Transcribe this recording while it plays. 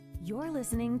You're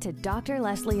listening to Dr.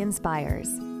 Leslie Inspires,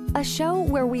 a show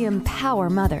where we empower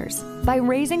mothers by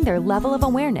raising their level of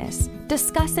awareness,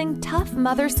 discussing tough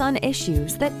mother-son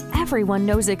issues that everyone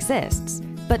knows exists,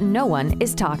 but no one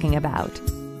is talking about.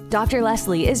 Dr.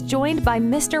 Leslie is joined by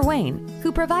Mr. Wayne,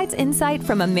 who provides insight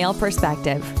from a male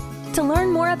perspective. To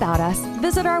learn more about us,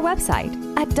 visit our website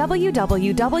at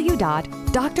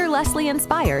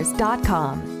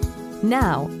www.drleslieInspires.com.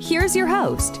 Now, here's your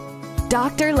host,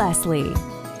 Dr. Leslie.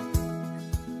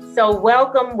 So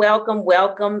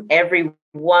welcome,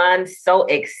 everyone. So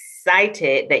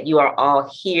excited that you are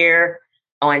all here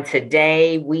on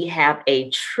today. We have a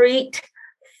treat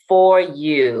for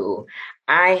you.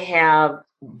 I have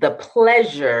the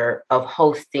pleasure of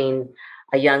hosting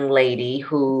a young lady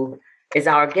who is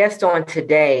our guest on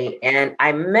today. And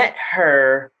I met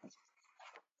her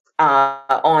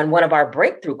on one of our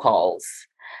breakthrough calls.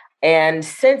 And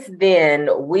since then,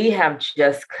 we have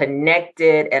just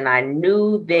connected, and I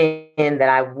knew then that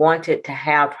I wanted to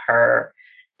have her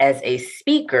as a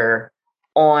speaker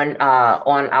on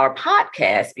our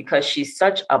podcast because she's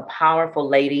such a powerful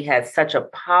lady, has such a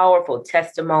powerful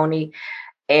testimony,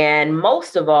 and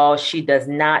most of all, she does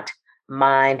not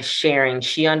mind sharing.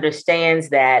 She understands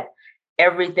that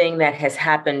everything that has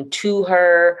happened to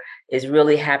her is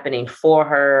really happening for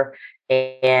her,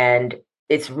 and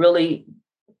it's really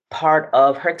part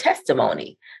of her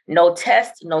testimony. No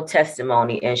test, no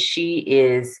testimony. And she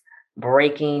is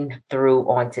breaking through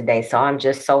on today. So I'm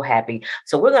just so happy.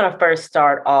 So we're going to first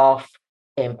start off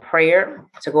in prayer.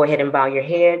 So go ahead and bow your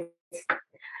heads.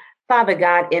 Father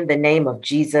God, in the name of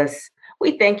Jesus,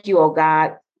 we thank you, oh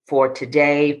God, for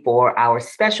today, for our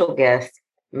special guest,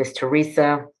 Miss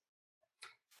Teresa,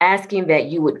 asking that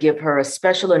you would give her a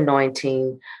special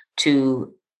anointing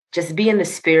to just be in the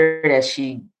spirit as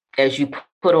you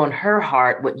put on her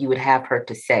heart what you would have her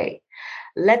to say.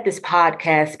 Let this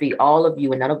podcast be all of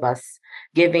you and none of us,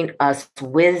 giving us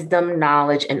wisdom,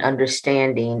 knowledge, and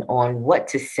understanding on what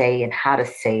to say and how to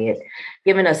say it,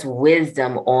 giving us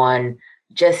wisdom on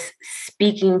just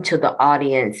speaking to the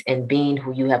audience and being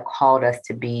who you have called us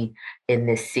to be in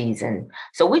this season.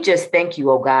 So we just thank you,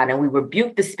 oh God, and we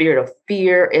rebuke the spirit of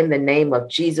fear in the name of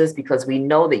Jesus, because we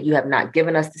know that you have not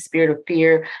given us the spirit of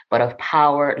fear, but of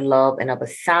power, love, and of a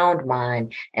sound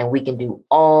mind. And we can do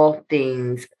all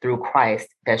things through Christ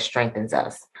that strengthens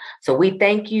us. So we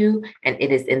thank you. And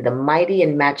it is in the mighty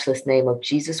and matchless name of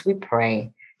Jesus we pray.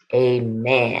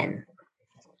 Amen.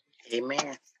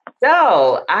 Amen.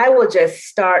 So I will just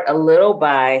start a little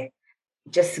by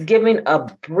just giving a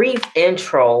brief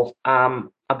intro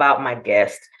about my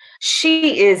guest.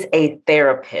 She is a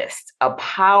therapist, a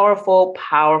powerful,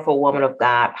 powerful woman of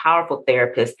God, powerful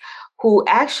therapist who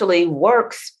actually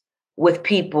works with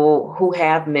people who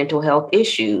have mental health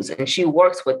issues. And she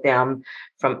works with them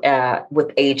from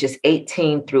with ages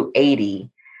 18 through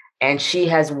 80. And she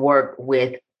has worked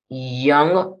with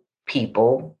young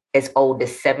people as old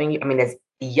as as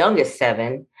young as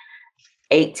 7,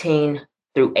 18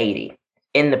 through 80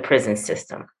 in the prison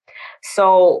system.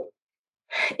 So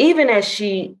even as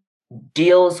she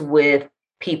deals with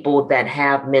people that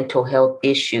have mental health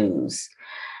issues,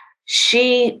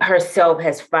 she herself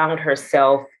has found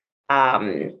herself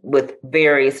with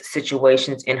various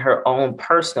situations in her own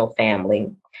personal family.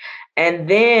 And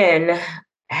then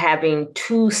having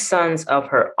 2 sons of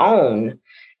her own,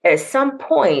 at some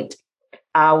point,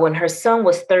 when her son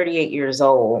was 38 years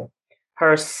old,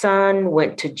 her son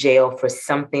went to jail for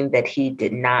something that he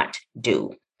did not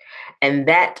do. And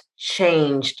that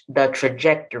changed the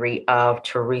trajectory of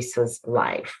Teresa's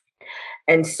life.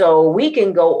 And so we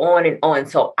can go on and on.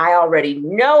 So I already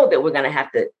know that we're going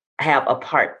to have a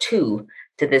part 2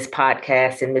 to this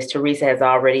podcast. And Miss Teresa has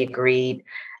already agreed,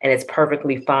 and it's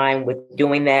perfectly fine with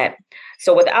doing that.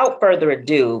 So without further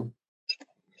ado,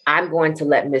 I'm going to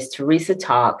let Miss Teresa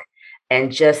talk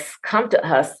and just come to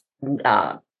us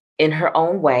in her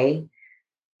own way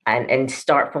and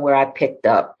start from where I picked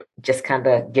up, just kind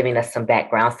of giving us some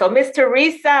background. So Miss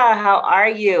Teresa, how are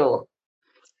you?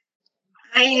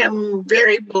 I am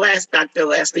very blessed, Dr.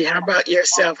 Leslie. How about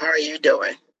yourself? How are you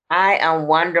doing? I am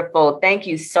wonderful. Thank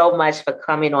you so much for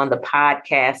coming on the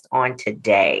podcast on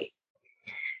today.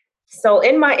 So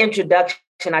in my introduction,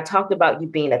 I talked about you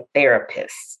being a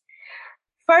therapist.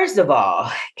 First of all,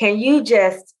 can you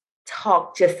just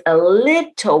talk just a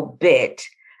little bit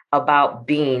about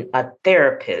being a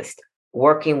therapist,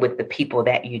 working with the people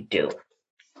that you do?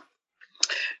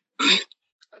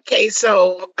 Okay,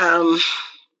 so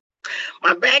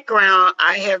my background,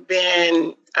 I have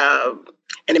been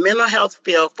in the mental health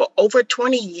field for over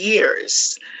 20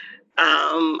 years.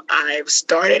 I've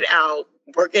started out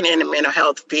working in the mental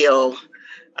health field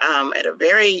at a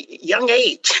very young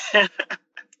age.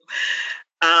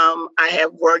 I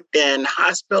have worked in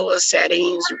hospital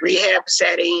settings, rehab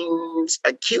settings,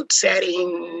 acute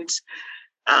settings,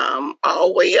 all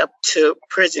the way up to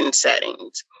prison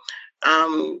settings.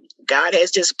 God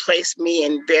has just placed me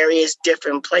in various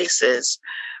different places.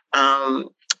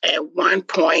 At one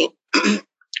point,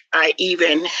 I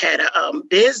even had a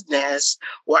business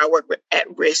where I worked with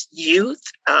at-risk youth,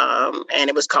 and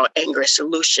it was called Anger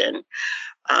Solution.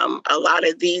 A lot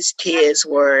of these kids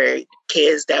were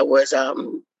kids that was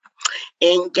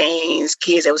in gangs,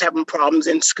 kids that was having problems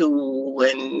in school,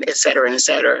 and et cetera, and et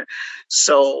cetera.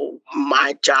 So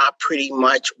my job pretty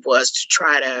much was to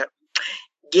try to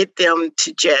get them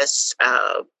to just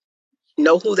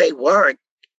know who they were,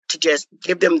 to just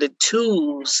give them the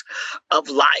tools of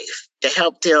life to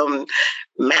help them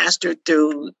master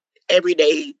through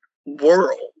everyday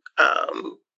world.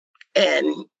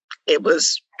 And it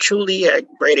was truly a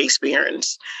great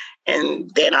experience.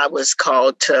 And then I was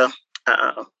called to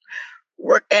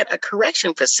work at a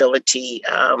correction facility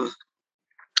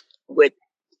with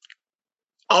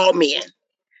all men.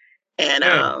 And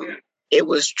it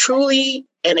was truly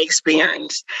an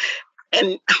experience.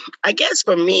 And I guess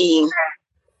for me,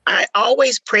 I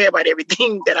always pray about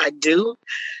everything that I do.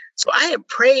 So I had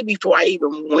prayed before I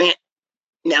even went.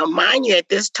 Now, mind you, at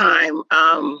this time,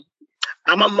 I'm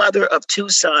a mother of two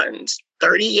sons,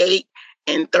 38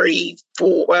 and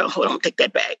 34. Well, hold on, take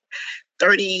that back.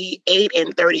 38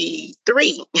 and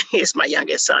 33 is my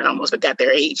youngest son. I almost forgot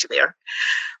their age there.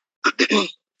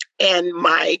 And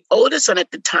my oldest son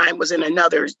at the time was in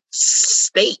another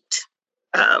state.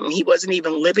 He wasn't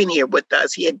even living here with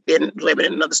us. He had been living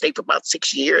in another state for about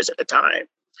 6 years at the time.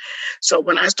 So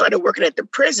when I started working at the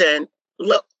prison,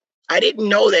 look, I didn't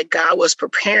know that God was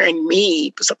preparing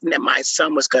me for something that my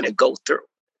son was going to go through.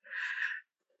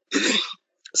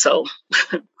 So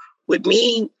with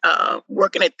me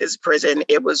working at this prison,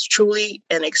 it was truly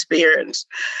an experience.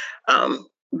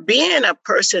 Being a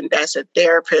person that's a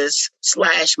therapist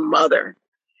 / mother,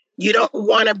 you don't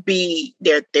want to be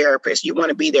their therapist. You want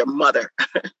to be their mother.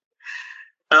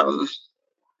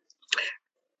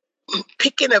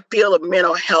 Picking a field of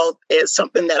mental health is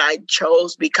something that I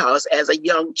chose because as a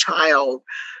young child,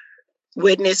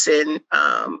 witnessing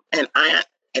an aunt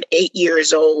at 8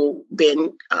 years old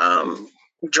been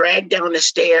dragged down the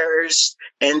stairs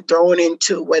and thrown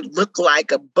into what looked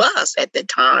like a bus at the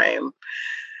time,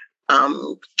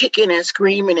 kicking and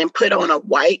screaming and put on a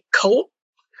white coat,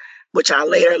 which I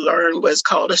later learned was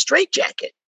called a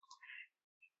straitjacket,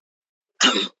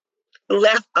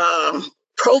 left a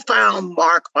profound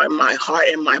mark on my heart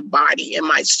and my body and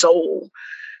my soul.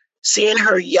 Seeing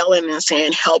her yelling and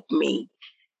saying, "Help me,"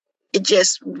 it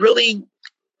just really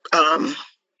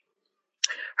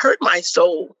hurt my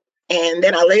soul. And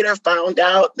then I later found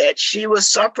out that she was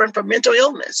suffering from mental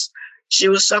illness. She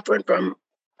was suffering from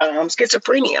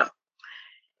schizophrenia.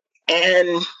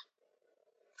 And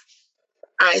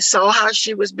I saw how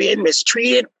she was being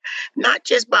mistreated, not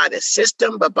just by the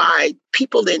system, but by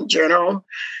people in general.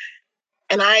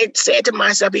 And I said to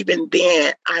myself, even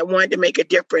then, I wanted to make a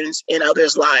difference in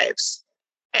others' lives.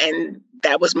 And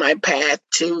that was my path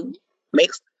to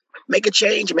make a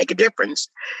change, make a difference.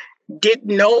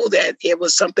 Didn't know that it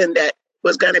was something that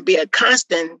was going to be a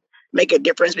constant make a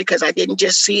difference, because I didn't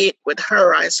just see it with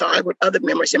her. I saw it with other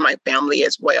members in my family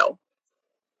as well.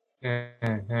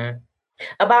 Mm-hmm.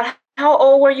 About how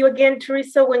old were you again,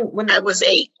 Teresa? When I was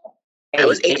 8. I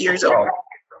was 8 years old.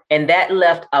 And that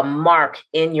left a mark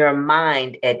in your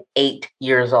mind at 8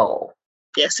 years old.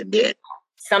 Yes, it did.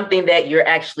 Something that you're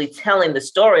actually telling the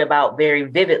story about very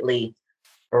vividly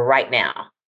right now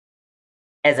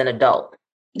as an adult.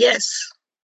 Yes.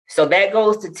 So that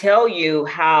goes to tell you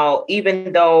how,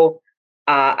 even though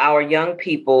our young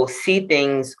people see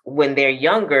things when they're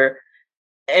younger,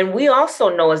 and we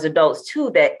also know as adults too,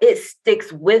 that it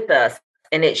sticks with us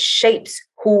and it shapes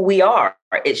who we are.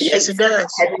 It shapes it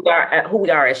does. Who we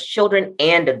are as children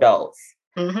and adults.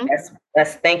 Mm-hmm.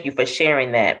 That's thank you for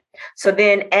sharing that. So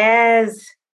then as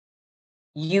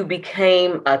you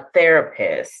became a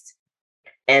therapist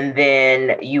and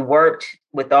then you worked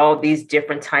with all these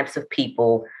different types of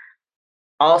people,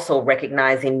 also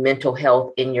recognizing mental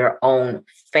health in your own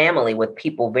family with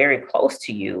people very close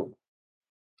to you.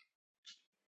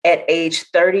 At age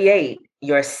 38,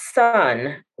 your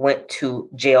son went to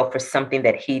jail for something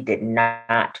that he did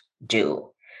not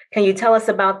do. Can you tell us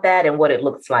about that and what it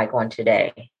looks like on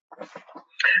today?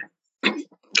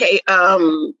 Okay.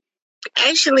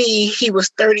 Actually, he was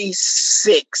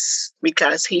 36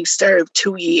 because he served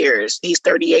 2 years. He's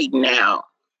 38 now.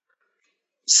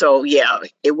 So, yeah,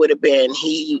 it would have been,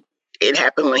 he it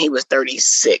happened when he was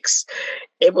 36.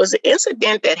 It was an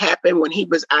incident that happened when he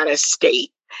was out of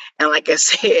state. And like I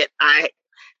said, I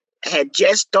had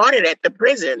just started at the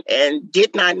prison and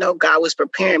did not know God was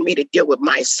preparing me to deal with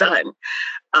my son.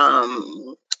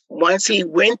 Once he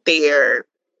went there,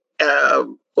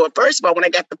 well, first of all, when I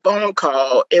got the phone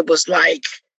call, it was like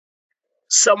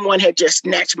someone had just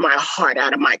snatched my heart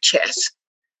out of my chest.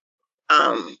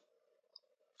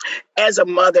 As a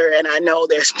mother, and I know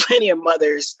there's plenty of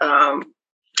mothers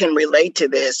can relate to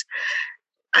this,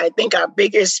 I think our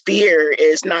biggest fear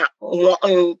is not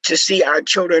wanting to see our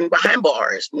children behind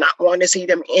bars, not wanting to see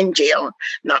them in jail,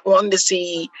 not wanting to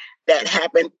see that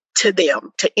happen to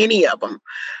them, to any of them.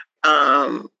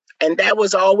 And that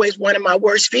was always one of my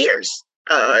worst fears,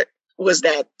 was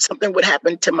that something would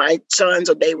happen to my sons,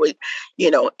 or they would,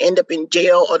 end up in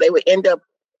jail, or they would end up,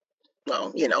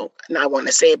 well, not want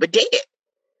to say it, but dead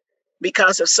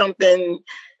because of something,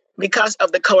 because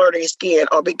of the color of their skin,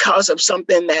 or because of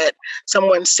something that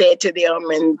someone said to them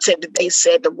and said that they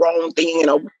said the wrong thing,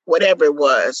 or whatever it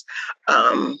was.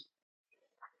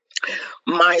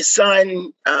 My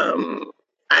son,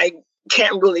 I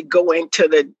can't really go into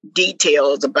the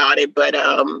details about it, but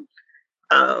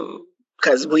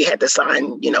because we had to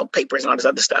sign, papers and all this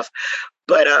other stuff.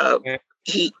 But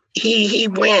he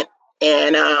went,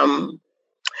 and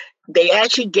they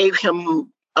actually gave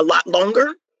him a lot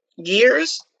longer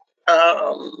years.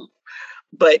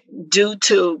 But due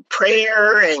to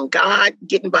prayer and God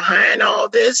getting behind all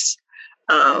this,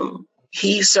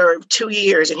 he served 2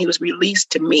 years and he was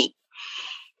released to me.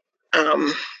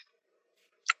 And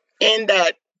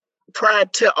that prior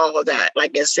to all of that,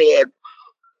 like I said,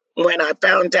 when I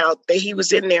found out that he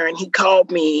was in there and he called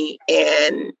me,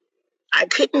 and I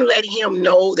couldn't let him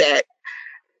know that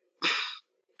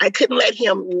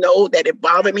it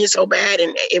bothered me so bad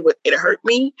and it hurt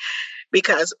me,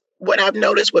 because what I've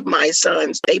noticed with my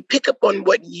sons, they pick up on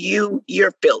what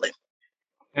you're feeling.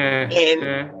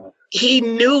 And he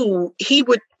knew, he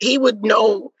would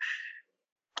know,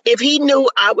 if he knew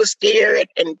I was scared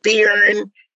and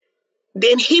fearing,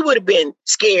 then he would have been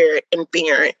scared and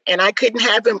fearing. And I couldn't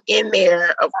have him in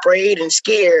there afraid and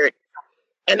scared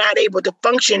and not able to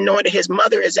function, knowing that his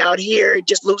mother is out here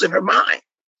just losing her mind.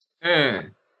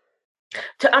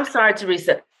 I'm sorry,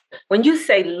 Teresa. When you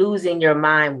say losing your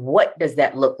mind, what does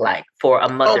that look like for a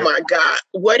mother? Oh my God.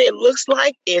 What it looks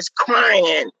like is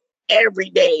crying every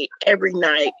day, every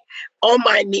night, on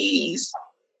my knees.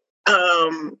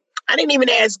 I didn't even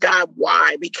ask God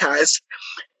why, because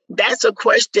that's a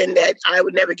question that I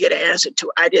would never get an answer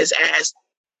to. I just asked,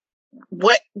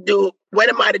 what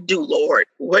am I to do, Lord?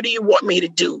 What do you want me to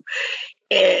do?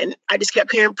 And I just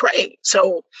kept hearing pray.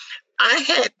 So I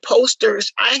had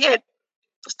posters, I had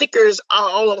stickers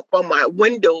all up on my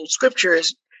window,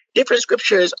 scriptures, different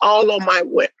scriptures all on my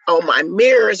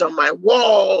mirrors, on my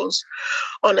walls,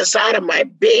 on the side of my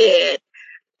bed.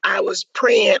 I was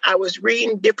praying, I was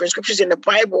reading different scriptures in the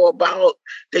Bible about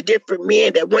the different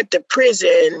men that went to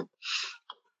prison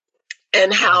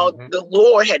and how the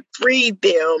Lord had freed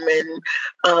them,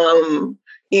 and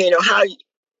how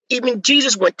even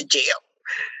Jesus went to jail,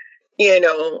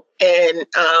 and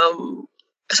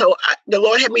so the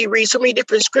Lord had me read so many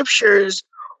different scriptures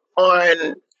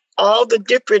on all the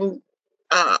different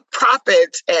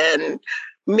prophets and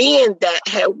men that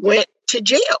had went to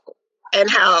jail, and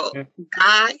how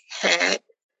God had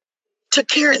took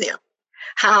care of them,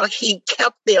 how he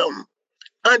kept them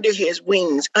under his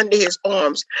wings, under his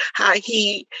arms, how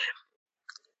he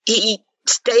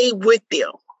stayed with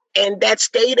them. And that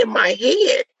stayed in my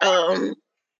head.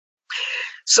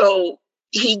 So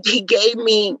he gave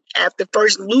me, after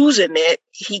first losing it,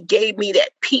 he gave me that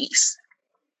peace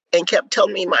and kept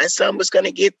telling me my son was going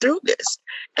to get through this.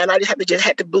 And I just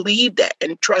had to believe that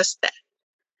and trust that.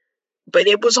 But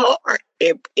it was hard.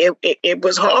 It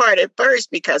was hard at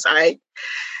first, because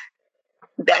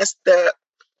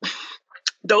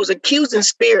those accusing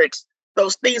spirits,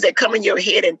 those things that come in your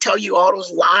head and tell you all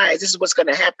those lies. This is what's going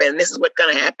to happen. This is what's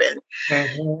going to happen.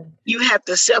 You have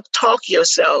to self-talk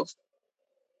yourself.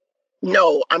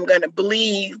 No, I'm going to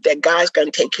believe that God's going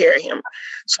to take care of him.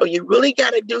 So you really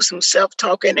got to do some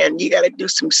self-talking, and you got to do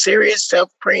some serious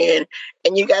self-praying,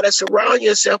 and you got to surround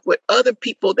yourself with other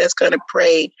people that's going to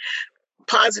pray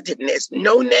positiveness,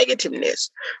 no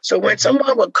negativeness. So when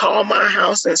someone would call my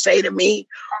house and say to me,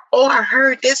 oh, I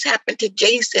heard this happened to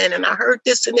Jason, and I heard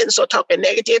this and then, so talking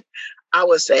negative, I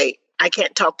would say, I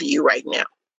can't talk to you right now.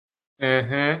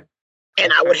 And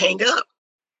I would hang up,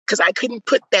 because I couldn't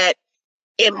put that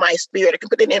in my spirit. I could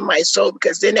put it in my soul,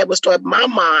 because then that would start my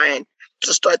mind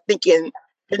to start thinking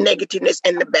the negativeness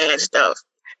and the bad stuff.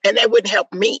 And that wouldn't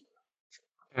help me.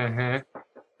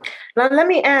 Now, let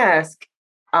me ask,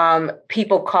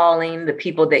 people calling, the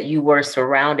people that you were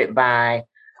surrounded by,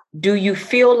 do you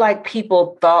feel like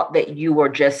people thought that you were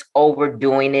just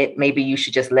overdoing it? Maybe you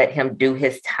should just let him do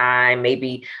his time.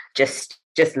 Maybe just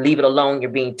leave it alone.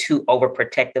 You're being too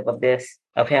overprotective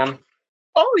of him.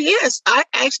 Oh yes, I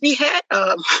actually had.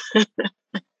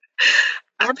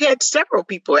 I've had several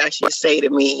people actually say to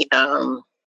me,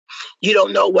 "You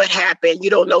don't know what happened. You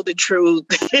don't know the truth.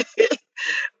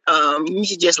 You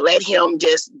should just let him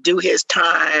just do his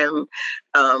time,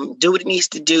 do what he needs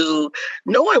to do."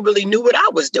 No one really knew what I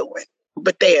was doing,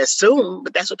 but they assume.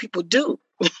 But that's what people do.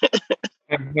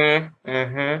 Mm-hmm,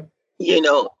 mm-hmm.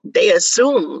 They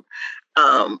assume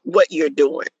what you're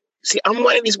doing. See, I'm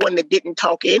one of these one that didn't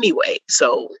talk anyway,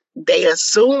 so they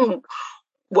assume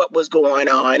what was going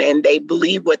on and they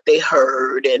believe what they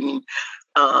heard, and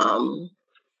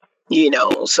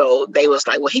so they was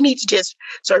like, well, he needs to just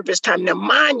serve his time. Now,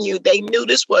 mind you, they knew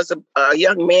this was a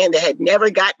young man that had never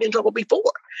gotten in trouble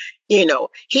before. He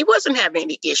wasn't having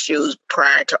any issues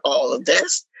prior to all of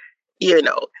this.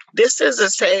 This is the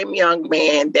same young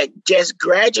man that just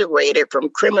graduated from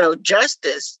criminal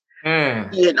justice,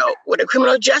 with a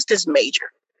criminal justice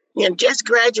major, and just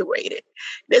graduated.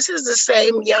 This is the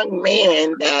same young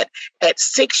man that at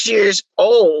 6 years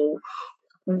old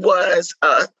was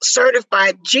a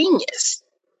certified genius,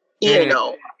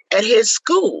 at his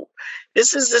school.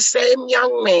 This is the same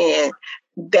young man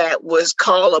that was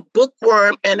called a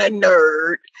bookworm and a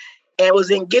nerd and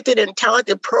was in gifted and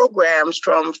talented programs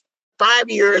from 5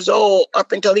 years old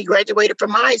up until he graduated from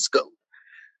high school.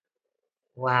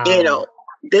 Wow.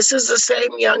 This is the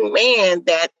same young man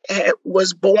that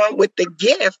was born with the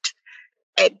gift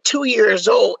at 2 years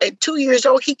old. At 2 years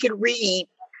old, he could read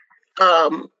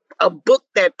a book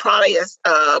that probably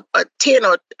a 10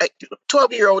 or a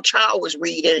 12-year-old child was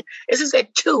reading. This is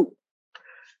at 2.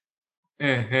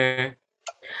 Mm-hmm.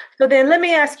 So then let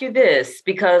me ask you this,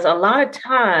 because a lot of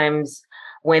times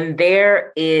when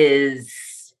there is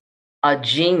a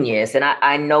genius, and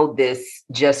I know this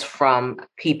just from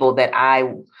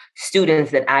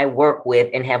students that I work with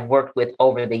and have worked with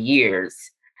over the years.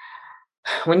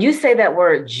 When you say that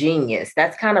word genius,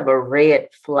 that's kind of a red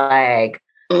flag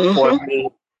for me,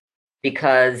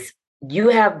 because you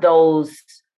have those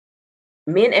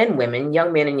men and women,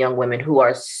 young men and young women, who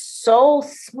are so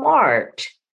smart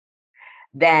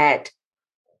that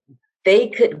they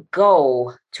could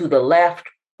go to the left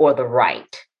or the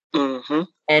right. Mm-hmm.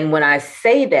 And when I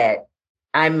say that,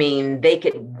 I mean they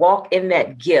could walk in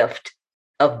that gift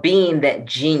of being that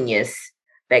genius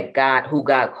who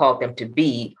God called them to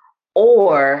be,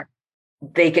 or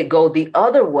they could go the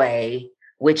other way,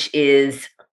 which is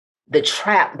the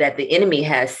trap that the enemy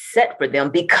has set for them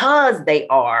because they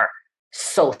are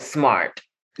so smart.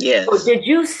 Yes. So did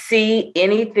you see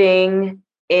anything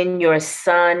in your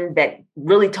son that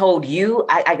really told you,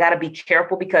 I got to be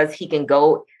careful because he can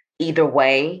go either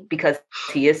way because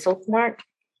he is so smart?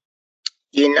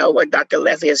 You know what, Dr.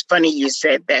 Leslie, it's funny you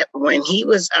said that. When he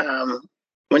was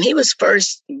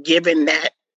first given that,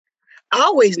 I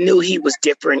always knew he was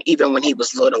different, even when he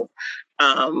was little.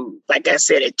 Like I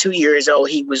said, at 2 years old,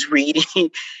 he was reading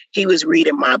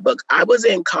my book. I was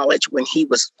in college when he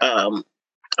was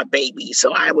a baby,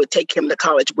 so I would take him to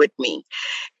college with me.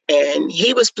 And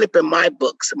he was flipping my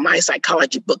books, my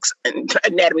psychology books and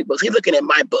anatomy books. He's looking at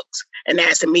my books and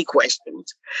asking me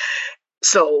questions.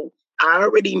 So I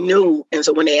already knew. And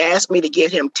so when they asked me to get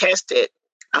him tested,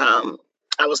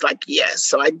 I was like, yes.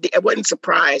 So I wasn't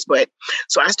surprised. But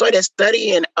so I started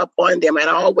studying up on them. And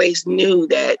I always knew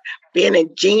that being a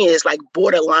genius is like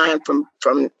borderline from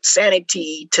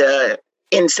sanity to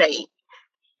insane.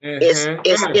 Mm-hmm.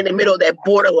 It's in the middle of that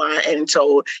borderline. And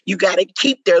so you got to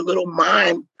keep their little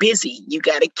mind busy. You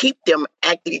got to keep them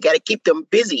active. You got to keep them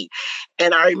busy.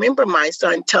 And I remember my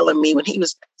son telling me when he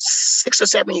was 6 or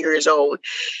 7 years old,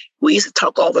 we used to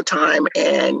talk all the time.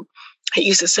 And he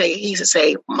used to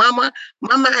say, Mama,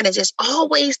 my mind is just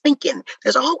always thinking.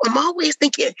 I'm always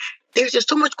thinking. There's just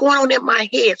so much going on in my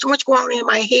head.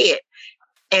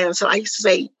 And so I used to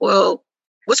say, well,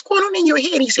 what's going on in your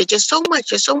head? He said, just so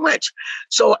much.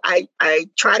 So I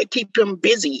try to keep him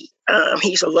busy. He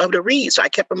used to love to read. So I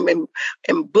kept him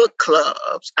in book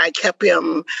clubs.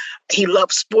 He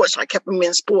loved sports. So I kept him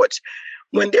in sports.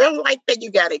 When they're like that, you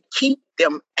got to keep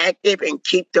them active and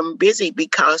keep them busy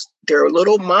because their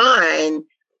little mind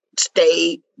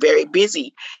stay very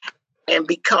busy. And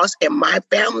because in my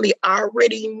family, I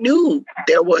already knew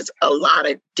there was a lot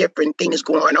of different things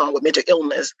going on with mental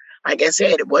illness. Like I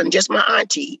said, it wasn't just my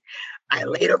auntie. I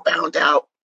later found out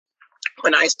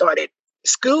when I started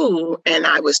school and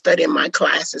I was studying my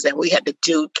classes and we had to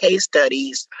do case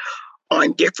studies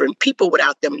on different people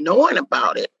without them knowing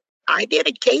about it. I did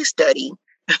a case study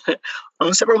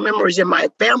on several members in my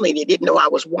family that didn't know I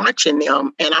was watching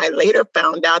them. And I later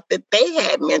found out that they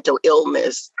had mental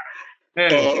illness.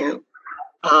 And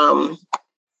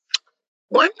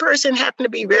one person happened to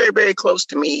be very, very close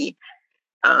to me.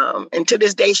 And to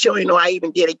this day, she'll know I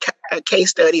even did a case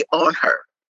study on her.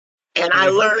 And I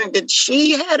learned that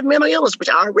she had mental illness, which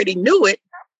I already knew it.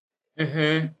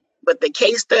 But the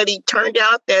case study turned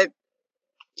out that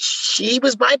she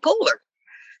was bipolar.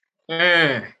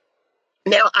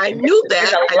 Now, I knew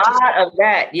that. There's a lot of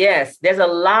that. Yes, there's a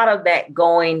lot of that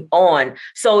going on.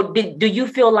 So do you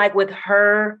feel like with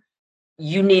her,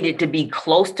 you needed to be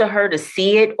close to her to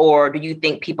see it? Or do you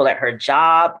think people at her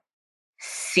job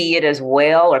see it as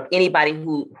well? Or anybody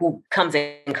who comes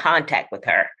in contact with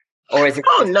her? Or is it?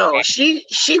 Oh, no, she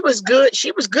was good.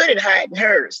 She was good at hiding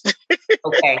hers.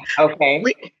 Okay.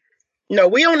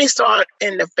 We only saw it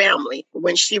in the family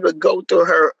when she would go through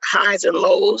her highs and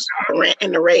lows, rant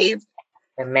and the rave.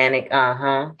 The manic,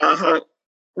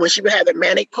 When she would have the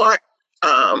manic part,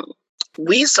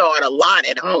 we saw it a lot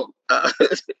at home.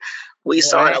 We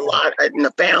saw it a lot in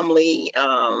the family.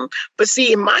 But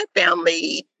see, in my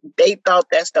family, they thought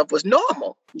that stuff was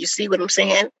normal. You see what I'm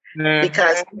saying?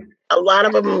 Because a lot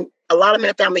of them in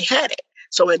the family had it.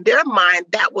 So in their mind,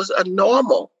 that was a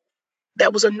normal.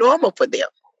 That was a normal for them.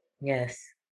 Yes.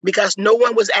 Because no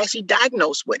one was actually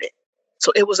diagnosed with it.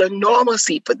 So it was a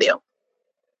normalcy for them.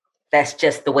 That's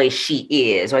just the way she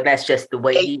is, or that's just the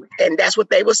way and that's what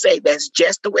they will say. That's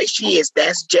just the way she is.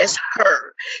 That's just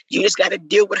her. You just got to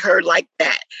deal with her like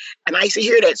that. And I used to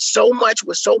hear that so much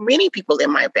with so many people in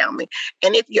my family.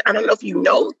 And I don't know if you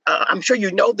know, I'm sure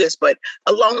you know this, but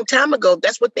a long time ago,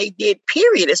 that's what they did,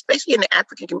 period, especially in the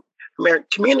African American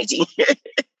community.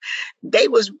 They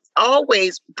was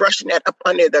always brushing that up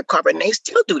under the carpet. And they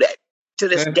still do that to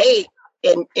this day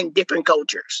in different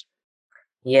cultures.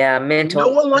 Yeah, mental. No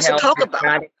one wants to talk about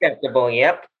not it. Acceptable.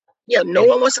 Yep. Yeah, no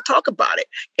one wants to talk about it.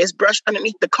 It's brushed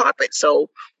underneath the carpet. So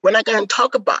we're not going to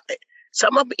talk about it.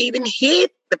 Some of them even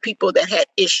hid the people that had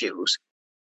issues.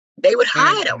 They would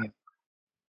hide them.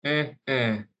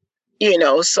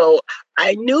 So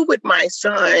I knew with my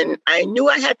son, I knew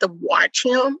I had to watch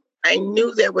him. I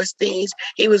knew there was things.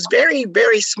 He was very,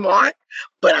 very smart,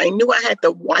 but I knew I had to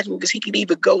watch him because he could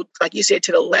either go, like you said,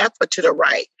 to the left or to the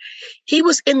right. He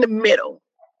was in the middle.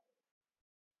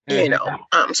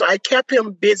 So I kept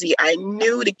him busy. I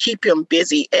knew to keep him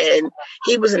busy, and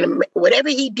he was whatever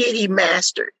he did, he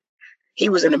mastered. He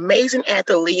was an amazing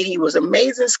athlete. He was an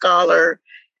amazing scholar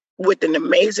with an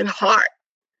amazing heart.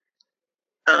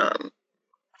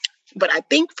 But I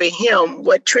think for him,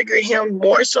 what triggered him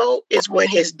more so is when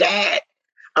his dad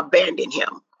abandoned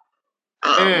him.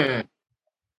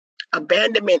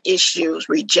 Abandonment issues,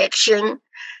 rejection,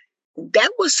 that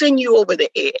will send you over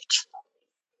the edge.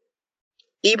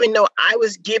 Even though I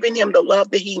was giving him the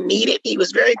love that he needed, he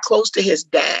was very close to his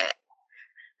dad.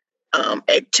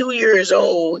 At 2 years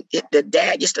old, the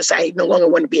dad just decided he no longer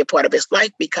wanted to be a part of his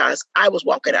life because I was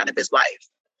walking out of his life.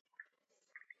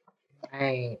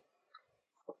 Right.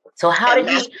 So how did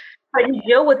you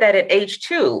deal with that at age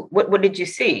 2? What did you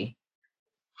see?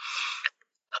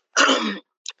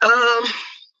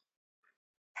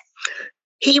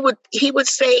 He would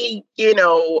say,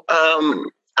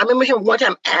 I remember him one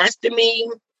time asking me,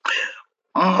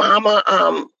 "Mama,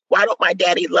 why don't my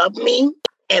daddy love me?"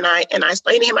 And I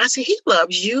explained to him, I said, "He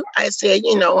loves you." I said,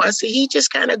 he just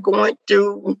kind of going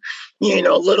through,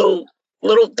 little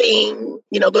thing,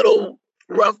 little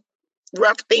rough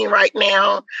thing right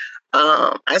now.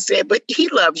 I said, "But he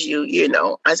loves you,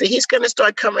 I said, "He's going to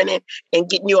start coming in and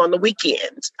getting you on the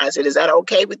weekends." I said, "Is that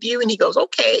okay with you?" And he goes,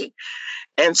 "Okay."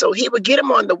 And so he would get him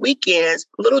on the weekends.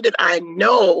 Little did I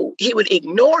know he would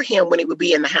ignore him when he would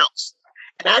be in the house.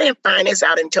 And I didn't find this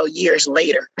out until years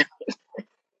later.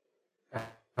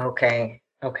 Okay.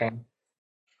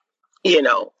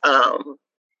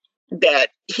 That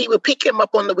he would pick him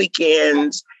up on the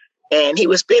weekends and he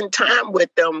would spend time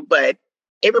with them, but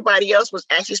everybody else was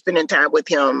actually spending time with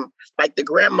him, like the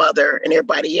grandmother and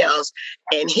everybody else.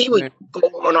 And he would go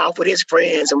on off with his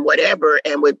friends and whatever,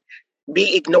 and would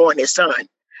be ignoring his son.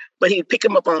 But he'd pick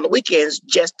him up on the weekends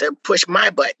just to push my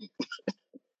button.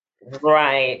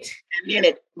 Right. And then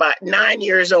at about 9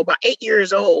 years old, about 8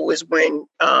 years old was when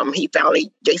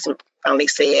Jason finally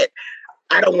said,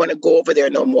 "I don't want to go over there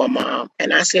no more, Mom."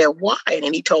 And I said, "Why?" And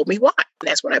then he told me why. And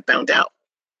that's when I found out.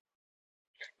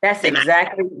 That's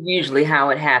exactly usually how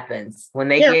it happens when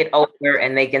they get older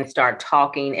and they can start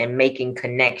talking and making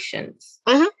connections.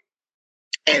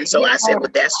 And so I said,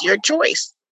 "Well, that's your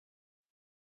choice."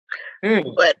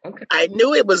 But Okay. I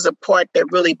knew it was a part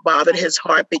that really bothered his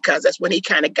heart because that's when he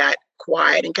kind of got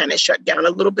quiet and kind of shut down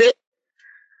a little bit.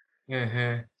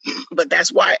 Mm-hmm. But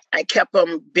that's why I kept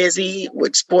him busy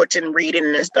with sports and reading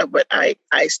and stuff. But I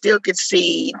still could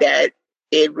see that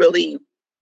it really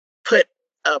put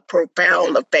a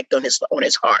profound effect on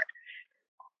his heart.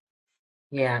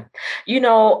 Yeah. You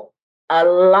know, a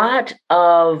lot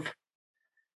of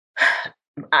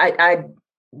I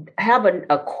have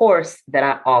a course that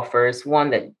I offer. It's one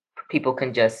that people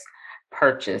can just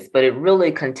purchase, but it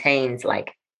really contains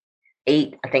like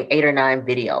eight or nine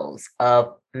videos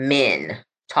of men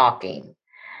talking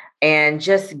and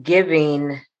just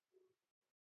telling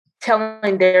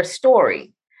their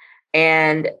story.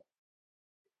 And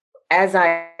as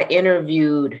I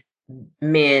interviewed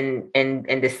men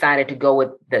and decided to go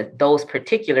with those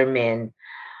particular men,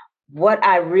 what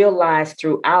I realized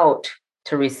throughout,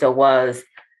 Teresa, was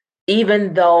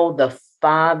even though the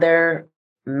father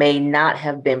may not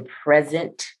have been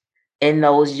present in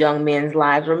those young men's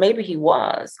lives, or maybe he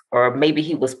was, or maybe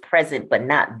he was present but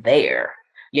not there,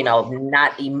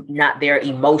 not there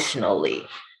emotionally,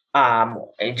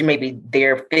 maybe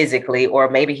there physically, or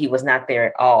maybe he was not there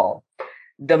at all.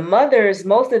 The mothers,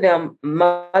 most of them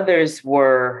mothers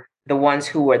were the ones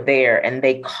who were there and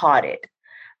they caught it.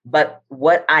 But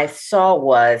what I saw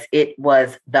was it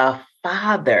was the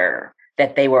father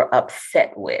that they were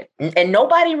upset with. And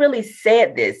nobody really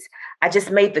said this. I just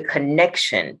made the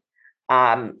connection.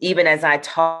 Even as I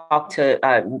talk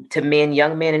to men,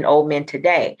 young men and old men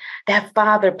today, that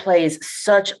father plays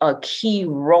such a key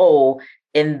role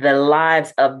in the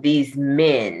lives of these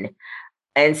men.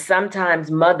 And sometimes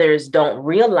mothers don't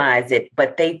realize it,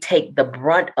 but they take the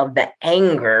brunt of the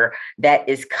anger that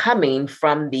is coming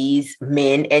from these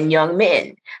men and young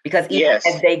men. Because even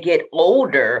as they get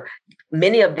older,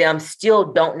 many of them still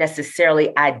don't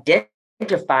necessarily identify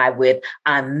with,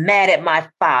 I'm mad at my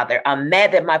father. I'm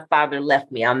mad that my father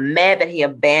left me. I'm mad that he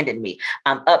abandoned me.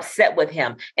 I'm upset with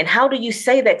him. And how do you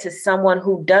say that to someone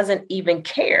who doesn't even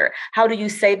care? How do you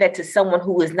say that to someone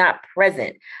who is not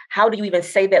present? How do you even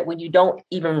say that when you don't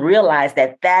even realize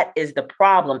that that is the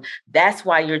problem? That's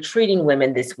why you're treating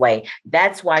women this way.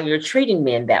 That's why you're treating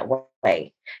men that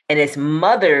way. And it's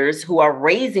mothers who are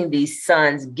raising these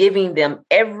sons, giving them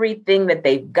everything that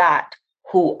they've got,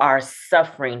 who are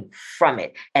suffering from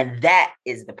it. And that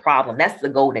is the problem. That's the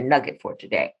golden nugget for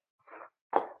today.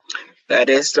 That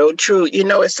is so true. You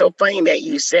know, it's so funny that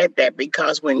you said that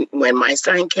because when my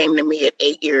son came to me at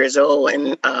 8 years old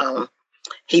and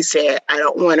he said, I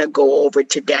don't want to go over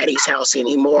to daddy's house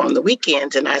anymore on the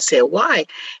weekends. And I said, why?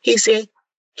 He said,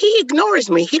 he ignores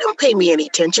me. He don't pay me any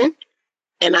attention.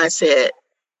 And I said,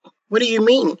 what do you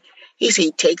mean? He said,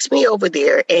 he takes me over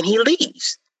there and he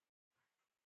leaves.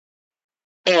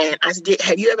 And I said,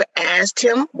 have you ever asked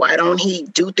him, why don't he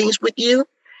do things with you?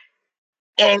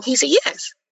 And he said,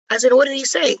 yes. I said, what did he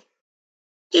say?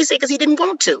 He said, because he didn't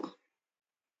want to.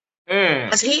 I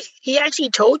said, he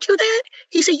actually told you that?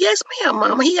 He said, yes, ma'am,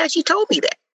 Mama. He actually told me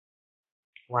that.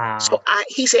 Wow. So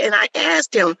he said, and I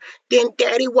asked him, then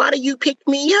Daddy, why do you pick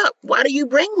me up? Why do you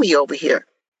bring me over here?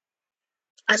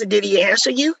 I said, did he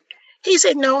answer you? He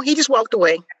said, no, he just walked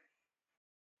away.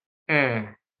 And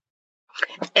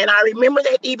I remember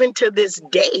that even to this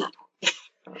day,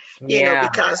 you know,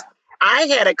 because I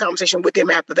had a conversation with him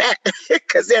after that,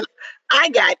 because then I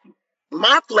got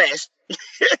my flesh,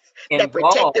 that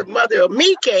protective mother of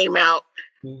me came out.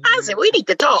 I said, we need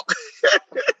to talk.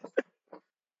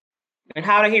 And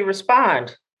how did he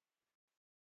respond?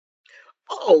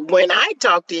 Oh, when I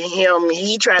talked to him,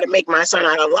 he tried to make my son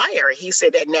out a liar. He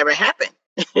said that never happened.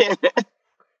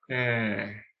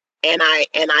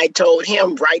 And I told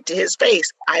him right to his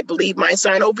face, I believe my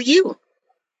son over you.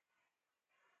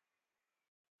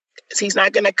 He's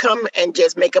not going to come and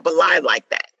just make up a lie like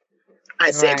that.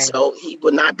 I said, so he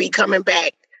will not be coming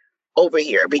back over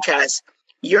here because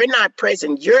you're not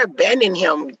present. You're abandoning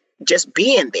him just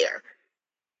being there.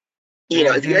 You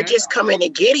know, if you're just coming to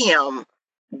get him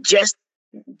just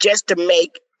to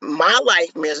make my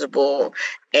life miserable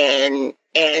and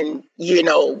you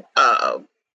know,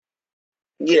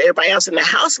 everybody else in the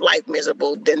house life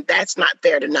miserable, then that's not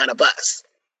fair to none of us.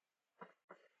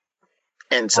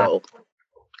 And so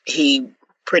he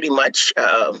pretty much,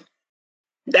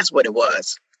 that's what it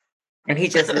was. And he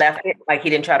just left it? Like he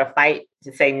didn't try to fight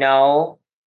to say no?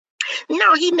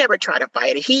 No, he never tried to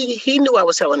fight it. He knew I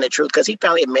was telling the truth because he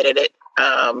finally admitted it,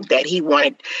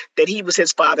 that he was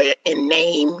his father in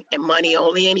name and money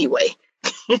only anyway.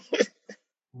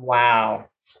 Wow.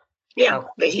 Yeah,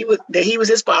 that he was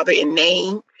his father in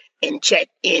name and check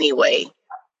anyway.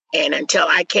 And until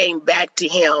I came back to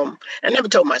him, I never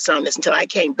told my son this until I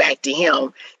came back to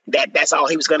him that that's all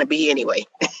he was going to be anyway.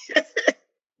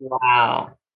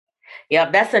 Wow. Yeah,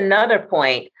 that's another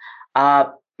point.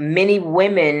 Many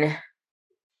women,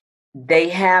 they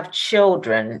have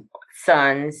children,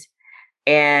 sons,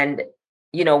 and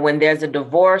when there's a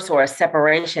divorce or a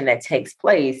separation that takes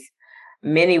place,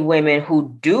 many women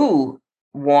who do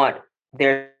want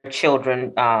their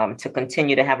children to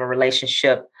continue to have a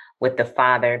relationship with the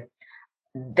father,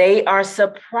 they are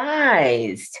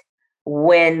surprised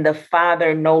when the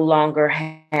father no longer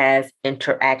has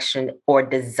interaction or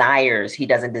desires. He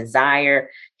doesn't desire,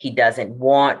 he doesn't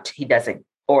want, he doesn't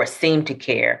or seem to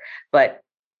care, but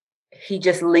he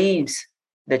just leaves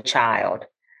the child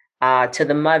to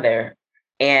the mother.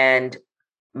 And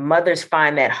mothers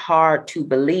find that hard to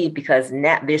believe because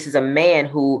now this is a man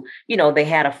who, they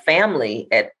had a family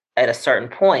at a certain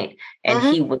point and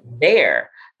he was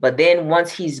there. But then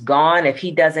once he's gone, if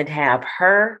he doesn't have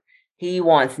her, he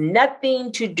wants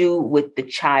nothing to do with the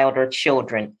child or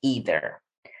children either.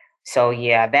 So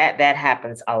yeah, that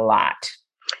happens a lot.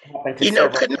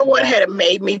 Could no one had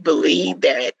made me believe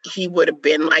that he would have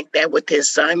been like that with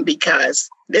his son, because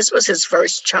this was his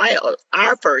first child,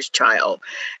 our first child.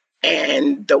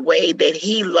 And the way that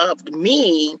he loved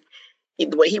me,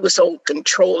 the way he was so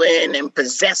controlling and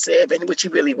possessive, and which he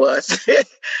really was,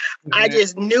 I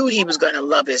just knew he was going to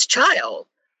love his child,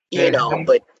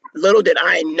 but little did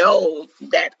I know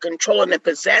that controlling and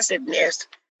possessiveness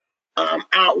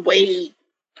outweighed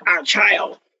our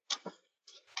child.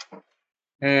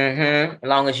 As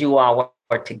long as you all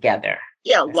were together.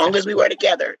 Yeah, as long as we were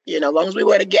together, long as we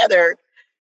were together,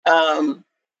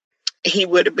 he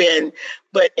would have been.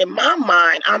 But in my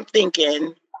mind, I'm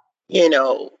thinking,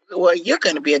 well, you're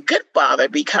going to be a good father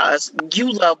because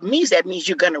you love me. So that means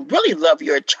you're going to really love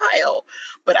your child.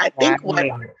 But I think what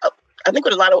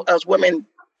a lot of us women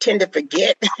tend to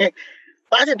forget,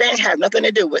 father dad has nothing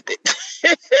to do with it.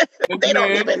 They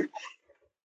don't even,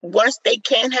 once they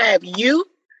can't have you,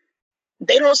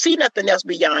 they don't see nothing else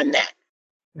beyond that.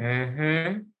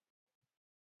 And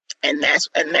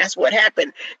that's what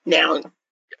happened. Now,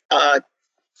 to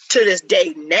this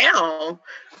day now,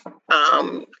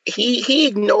 he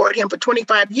ignored him for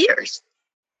 25 years.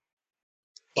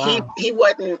 Wow. He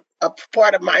wasn't a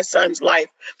part of my son's life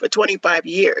for 25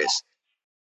 years.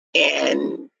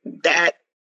 And that,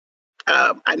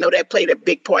 I know that played a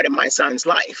big part in my son's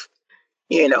life,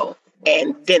 and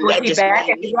then that just back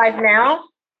in his life now?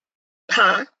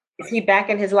 Huh? Is he back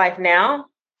in his life now?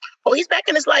 Oh, he's back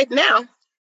in his life now.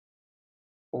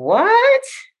 What?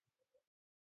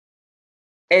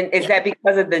 And is that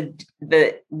because of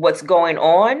the what's going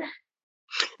on?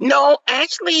 No,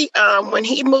 actually, when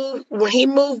he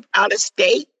moved out of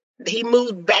state, he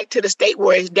moved back to the state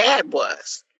where his dad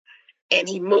was. And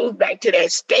he moved back to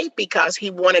that state because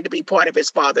he wanted to be part of his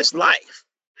father's life.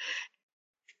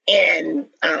 And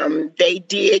they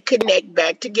did connect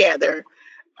back together.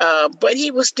 But he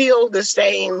was still the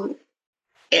same,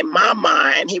 in my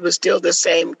mind, he was still the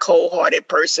same cold-hearted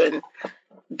person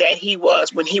that he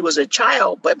was when he was a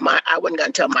child. But I wasn't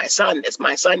going to tell my son this.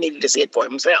 My son needed to see it for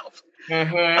himself.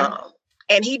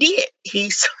 And he did.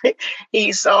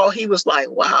 He saw, he was like,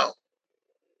 wow,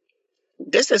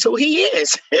 this is who he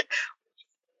is.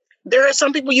 There are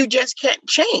some people you just can't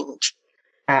change.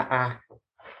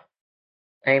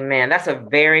 Amen. That's a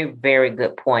very, very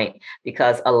good point,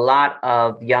 because a lot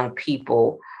of young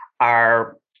people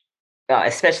are,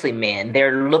 especially men,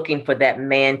 they're looking for that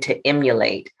man to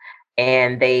emulate,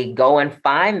 and they go and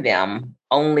find them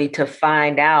only to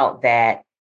find out that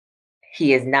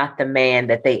he is not the man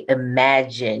that they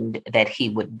imagined that he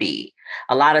would be.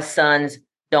 A lot of sons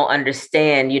don't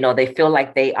understand, they feel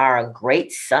like they are a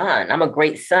great son. I'm a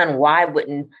great son. Why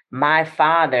wouldn't my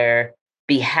father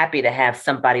be happy to have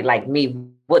somebody like me?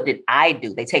 What did I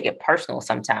do? They take it personal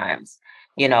sometimes,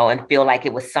 and feel like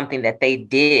it was something that they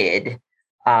did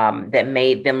that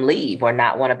made them leave or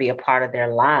not want to be a part of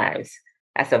their lives.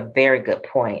 That's a very good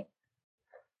point.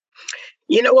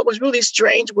 What was really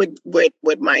strange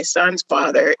with my son's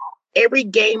father, every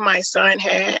game my son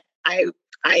had,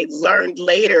 I learned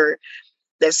later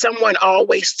that someone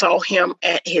always saw him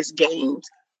at his games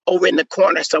over in the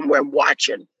corner somewhere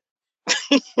watching.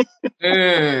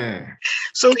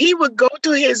 So he would go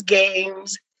to his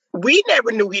games. We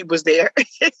never knew he was there.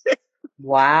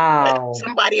 Wow.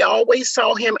 Somebody always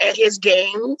saw him at his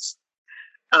games.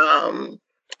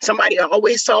 Somebody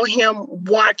always saw him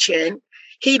watching.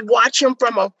 He'd watch him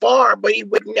from afar, but he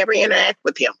would never interact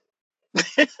with him.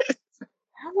 I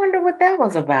wonder what that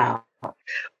was about.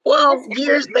 Well,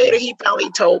 years later, he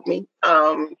finally told me.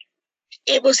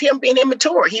 it was him being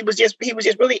immature. He was just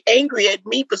really angry at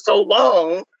me for so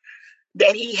long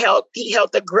that he held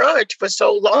the grudge for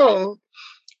so long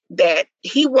that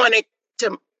he wanted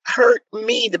to hurt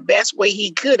me the best way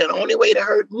he could. And the only way to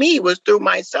hurt me was through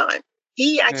my son.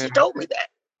 He actually told me that.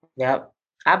 Yep.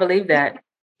 I believe that.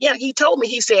 Yeah, he told me,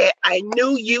 he said, I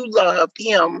knew you loved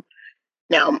him.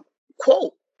 Now,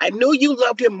 quote, I knew you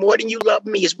loved him more than you loved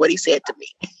me, is what he said to me.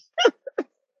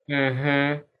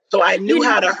 Mm-hmm. So I knew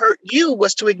how to hurt you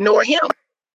was to ignore him.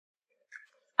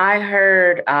 I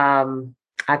heard,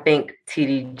 I think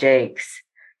TD Jakes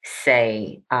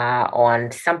say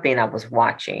on something I was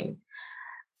watching,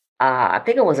 I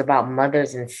think it was about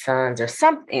mothers and sons or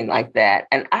something like that.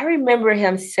 And I remember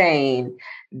him saying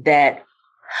that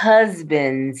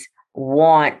husbands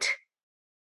want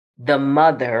the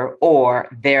mother or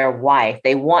their wife,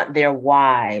 they want their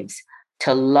wives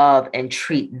to love and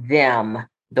treat them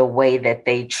the way that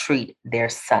they treat their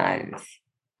sons.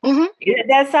 Mm-hmm. Isn't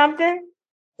that something?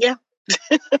 Yeah.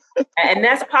 And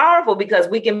that's powerful because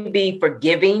we can be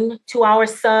forgiving to our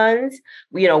sons.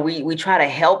 We try to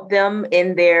help them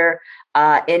in their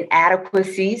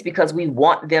inadequacies because we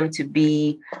want them to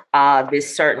be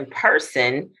this certain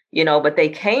person, but they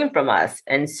came from us.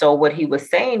 And so what he was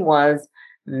saying was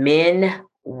men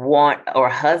want, or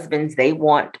husbands, they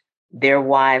want their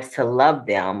wives to love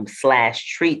them /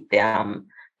 treat them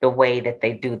the way that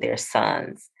they do their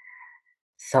sons.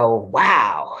 So,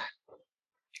 wow.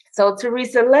 So,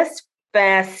 Teresa, let's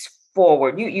fast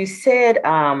forward. You said,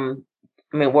 I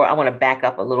want to back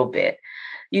up a little bit.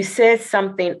 You said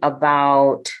something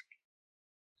about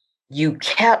you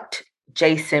kept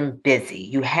Jason busy.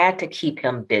 You had to keep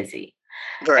him busy.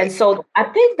 Right. And so I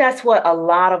think that's what a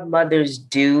lot of mothers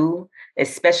do,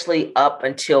 especially up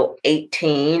until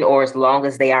 18 or as long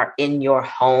as they are in your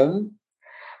home.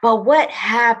 But what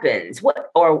happens?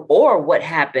 What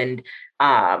happened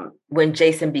when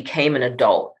Jason became an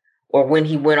adult or when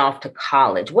he went off to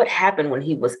college? What happened when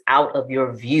he was out of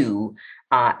your view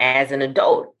as an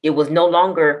adult? It was no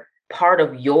longer part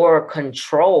of your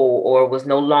control or was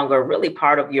no longer really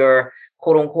part of your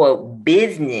quote unquote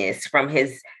business from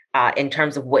his in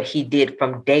terms of what he did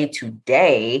from day to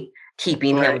day,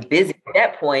 keeping him busy. At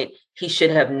that point, he should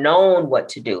have known what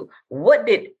to do. What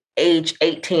did age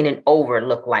 18 and over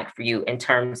look like for you in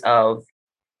terms of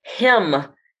him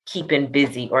keeping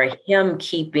busy or him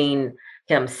keeping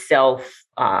himself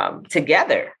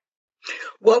together?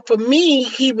 Well, for me,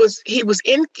 he was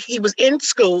in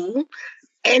school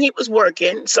and he was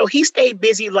working, so he stayed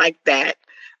busy like that.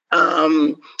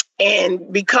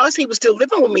 And because he was still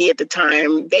living with me at the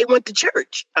time, they went to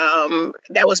church.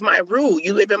 That was my rule.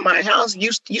 You live in my house,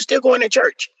 you still going to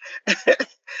church.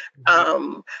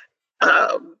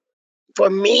 For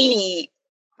me,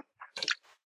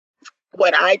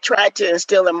 what I tried to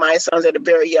instill in my sons at a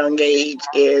very young age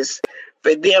is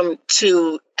for them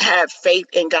to have faith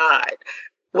in God.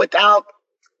 Without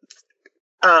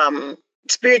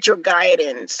spiritual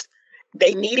guidance,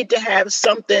 they needed to have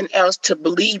something else to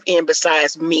believe in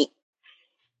besides me.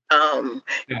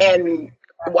 And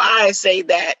why I say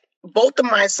that, both of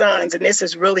my sons, and this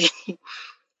is really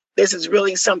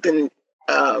something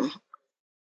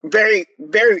very,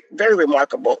 very, very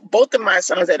remarkable. Both of my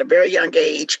sons at a very young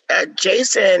age,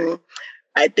 Jason,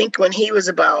 I think when he was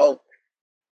about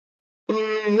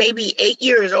maybe 8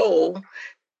 years old,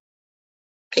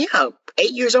 8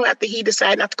 years old, after he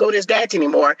decided not to go to his dad's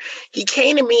anymore, he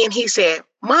came to me and he said,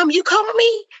 "Mom, you calling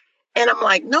me?" And I'm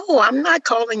like, "No, I'm not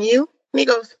calling you." And he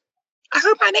goes, "I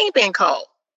heard my name being called."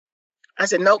 I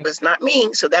said, "Nope, it's not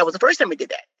me." So that was the first time he did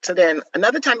that. So then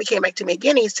another time he came back to me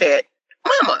again, he said,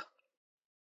 "Mama,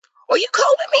 are you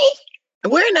calling me?"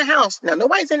 And we're in the house. Now,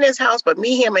 nobody's in this house but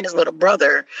me, him, and his little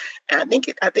brother. And I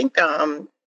think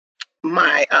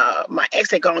my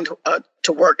ex had gone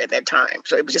to work at that time.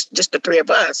 So it was just the three of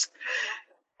us.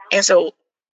 And so,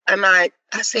 and I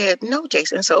said, "No,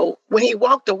 Jason." So when he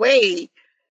walked away,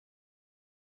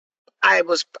 I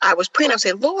was praying. I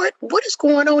said, "Lord, what is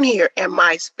going on here?" And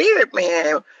my spirit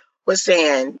man was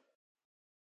saying,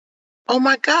 "Oh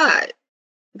my God,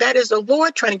 that is the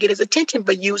Lord trying to get his attention,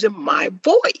 but using my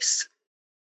voice."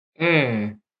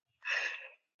 And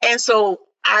so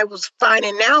I was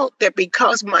finding out that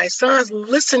because my sons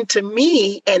listen to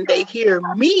me and they hear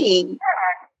me,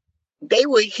 they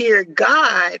would hear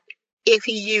God if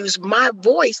he used my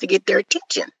voice to get their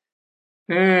attention.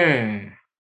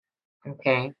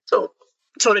 Okay. So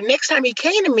the next time he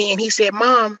came to me and he said,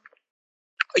 "Mom,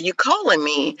 are you calling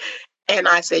me?" And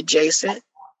I said, "Jason,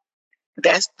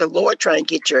 that's the Lord trying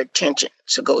to get your attention.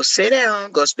 So go sit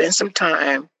down, go spend some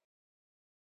time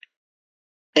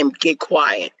and get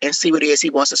quiet and see what it is he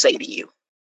wants to say to you."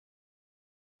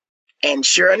 And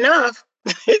sure enough,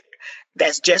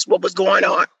 that's just what was going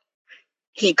on.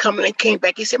 He came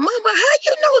back. He said, Mama, how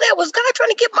you know that was God trying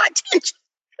to get my attention?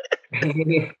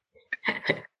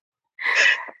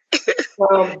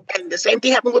 And the same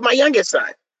thing happened with my youngest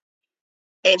son.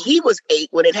 And he was 8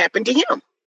 when it happened to him.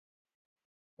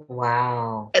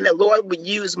 Wow. And the Lord would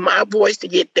use my voice to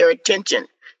get their attention,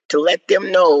 to let them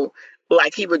know,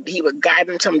 like he would guide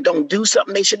them, tell them don't do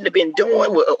something they shouldn't have been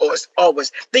doing or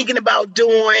was thinking about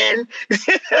doing.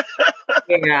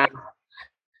 Yeah.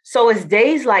 So it's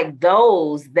days like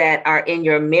those that are in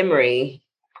your memory.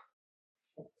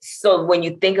 So when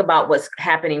you think about what's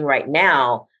happening right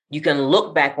now, you can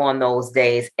look back on those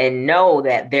days and know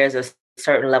that there's a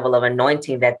certain level of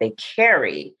anointing that they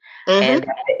carry. And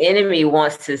the enemy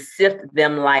wants to sift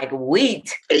them like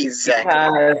wheat. Exactly.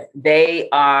 Because they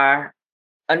are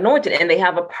anointed and they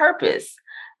have a purpose.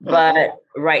 But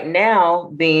right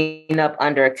now, being up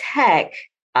under attack,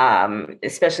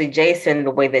 especially Jason,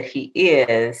 the way that he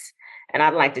is, and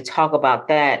I'd like to talk about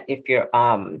that if you're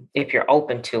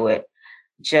open to it.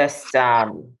 Just we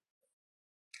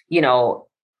have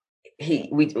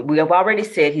already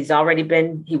said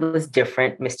he was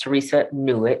different. Miss Teresa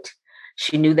knew it.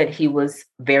 She knew that he was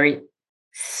very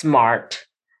smart,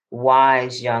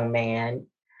 wise young man.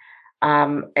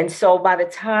 And so by the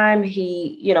time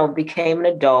he, became an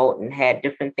adult and had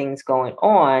different things going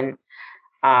on,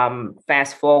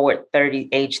 fast forward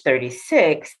age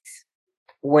 36,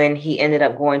 when he ended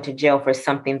up going to jail for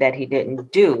something that he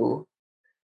didn't do,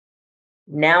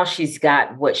 now she's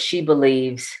got what she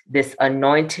believes this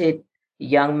anointed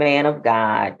young man of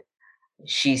God.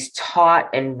 She's taught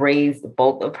and raised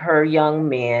both of her young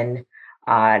men,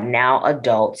 now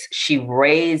adults. She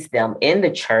raised them in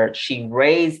the church. She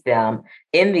raised them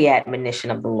in the admonition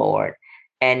of the Lord.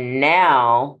 And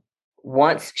now,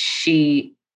 once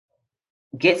she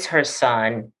gets her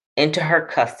son into her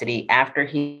custody after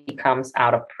he comes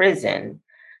out of prison,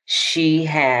 she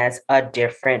has a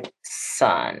different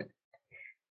son.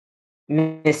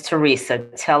 Ms. Teresa,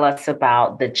 tell us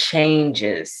about the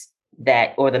changes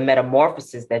or the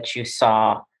metamorphosis that you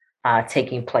saw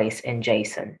taking place in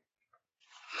Jason.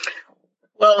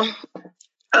 Well,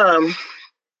 to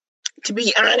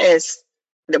be honest,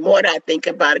 the more that I think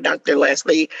about it, Dr.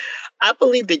 Leslie, I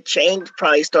believe the change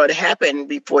probably started happening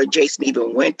before Jason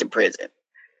even went to prison.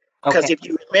 Because if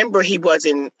you remember, he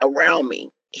wasn't around me.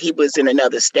 He was in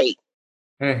another state.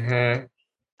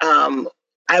 Mm-hmm.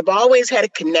 I've always had a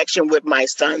connection with my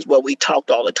sons where we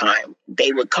talked all the time.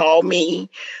 They would call me.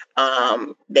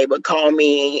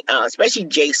 Especially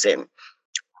Jason.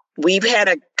 We've had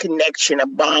a connection, a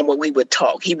bond where we would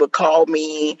talk. He would call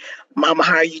me, Mama,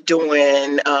 how are you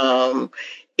doing?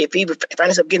 If I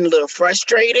ended up getting a little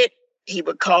frustrated, he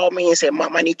would call me and say,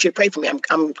 Mom, I need you to pray for me.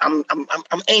 I'm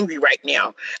angry right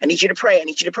now. I need you to pray.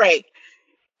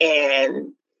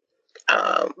 And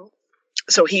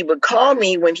so he would call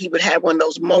me when he would have one of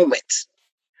those moments.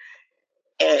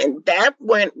 And that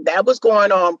was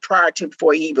going on prior to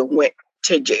before he even went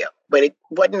to jail. But it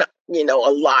wasn't, a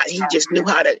lot. He just knew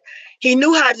how to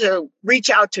reach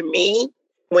out to me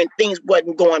when things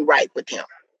wasn't going right with him.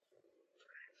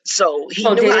 So he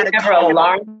knew how to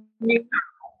alarm you?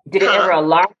 Did it ever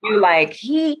alarm you? Like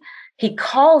he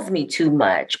calls me too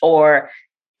much, or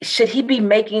should he be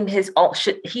making his own?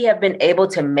 Should he have been able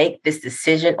to make this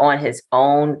decision on his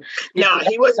own? No,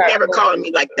 he wasn't ever calling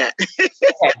me like that.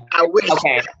 Okay. I wish.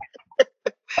 Okay.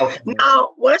 Now,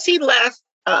 once he left,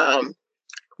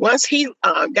 once he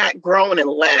got grown and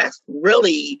left,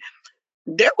 really,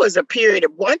 there was a period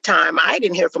of one time I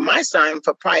didn't hear from my son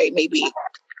for probably maybe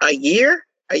a year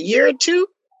or two.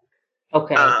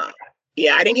 Okay.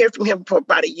 Yeah, I didn't hear from him for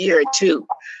about a year or two.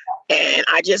 And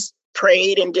I just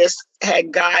prayed and just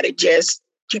had God to just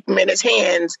keep him in his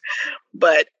hands.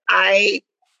 But I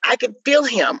could feel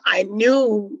him. I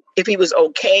knew if he was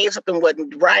okay, if something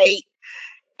wasn't right.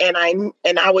 And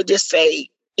I would just say,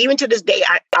 even to this day,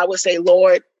 I would say,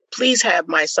 Lord, please have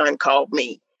my son call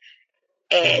me.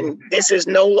 And this is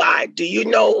no lie. Do you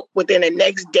know within the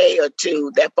next day or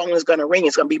two, that phone is going to ring.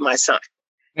 It's going to be my son.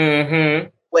 Mm-hmm.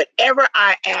 Whatever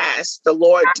I ask the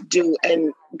Lord to do,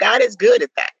 and God is good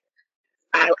at that.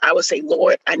 I would say,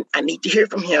 Lord, I need to hear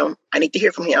from him. I need to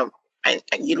hear from him. And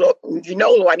Lord,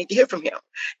 I need to hear from him.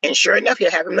 And sure enough,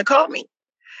 he'll have him to call me.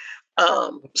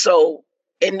 So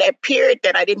in that period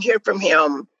that I didn't hear from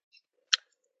him,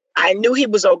 I knew he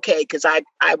was okay because I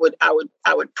would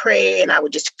pray and I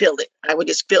would just feel it. I would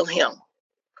just feel him.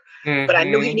 Mm-hmm. But I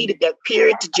knew he needed that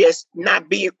period to just not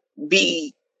be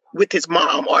with his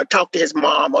mom or talk to his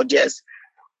mom or just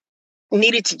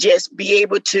needed to just be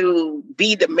able to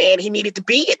be the man he needed to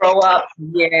be at grow that up.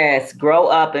 time. Yes, grow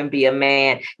up and be a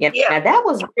man. Yeah, Yeah. now that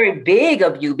was very big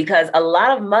of you, because a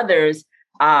lot of mothers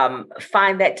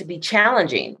find that to be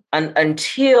challenging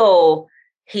until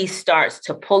he starts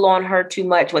to pull on her too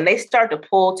much. When they start to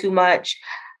pull too much,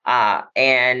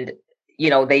 and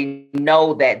they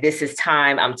know that this is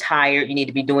time. I'm tired. You need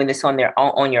to be doing this on your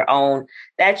own.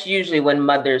 That's usually when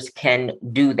mothers can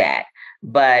do that.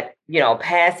 But,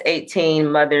 past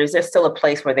 18, mothers, there's still a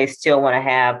place where they still want to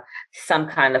have some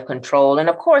kind of control. And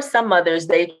of course, some mothers,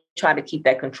 they try to keep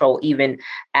that control even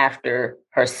after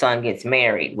her son gets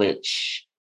married, which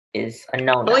is a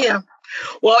no-no. Oh, yeah.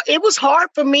 Well, it was hard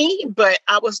for me, but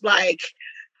I was like,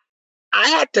 I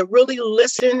had to really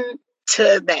listen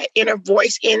to that inner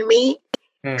voice in me,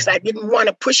 because I didn't want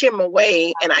to push him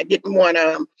away, and I didn't want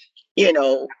to,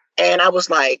 and I was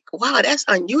like, wow, that's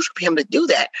unusual for him to do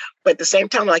that. But at the same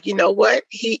time, like, you know what?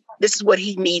 This is what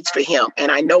he needs for him.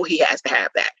 And I know he has to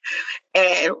have that.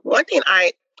 And one thing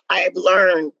I've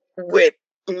learned with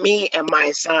me and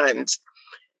my sons,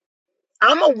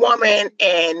 I'm a woman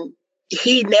and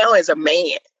he now is a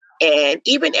man. And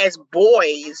even as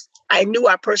boys, I knew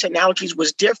our personalities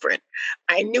was different.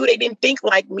 I knew they didn't think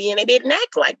like me and they didn't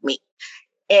act like me.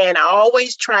 And I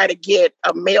always try to get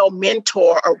a male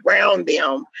mentor around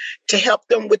them to help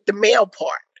them with the male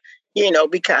part,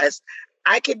 because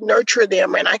I could nurture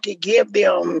them and I could give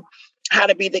them how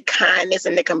to be the kindness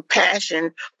and the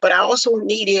compassion, but I also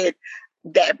needed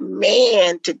that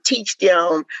man to teach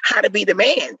them how to be the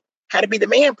man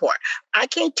part. I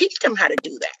can't teach them how to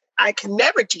do that. I can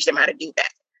never teach them how to do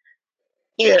that.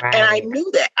 Right. And I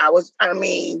knew that.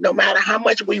 No matter how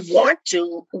much we want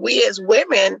to, we as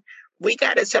women, we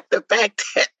got to accept the fact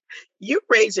that you're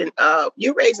raising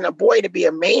a boy to be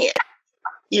a man,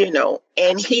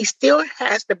 and he still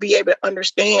has to be able to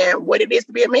understand what it is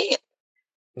to be a man.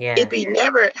 Yeah. If he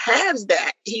never has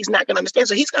that, he's not going to understand.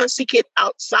 So he's going to seek it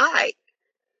outside,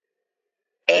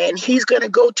 and he's going to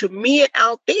go to men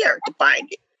out there to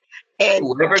find it. And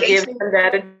whoever gives him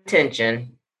that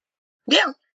attention.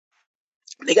 Yeah.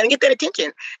 They're going to get that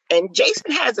attention. And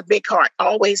Jason has a big heart,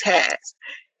 always has.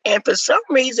 And for some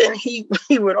reason, he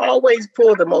would always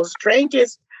pull the most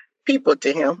strangest people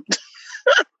to him.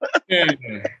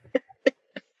 Mm-hmm.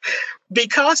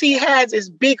 Because he has this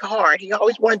big heart, he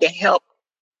always wanted to help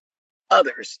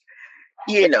others,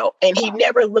 and he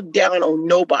never looked down on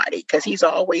nobody, because he's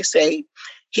always say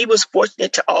he was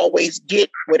fortunate to always get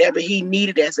whatever he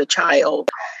needed as a child.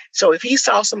 So if he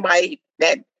saw somebody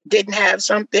that didn't have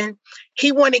something,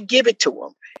 he wanted to give it to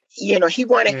them. He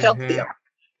wanted to help them.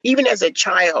 Even as a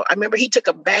child, I remember he took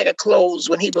a bag of clothes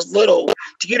when he was little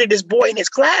to give to this boy in his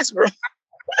classroom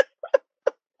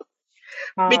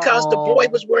because the boy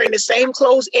was wearing the same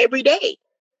clothes every day.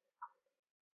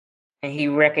 And he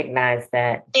recognized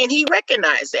that.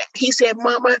 He said,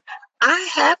 Mama, I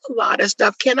have a lot of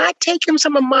stuff. Can I take him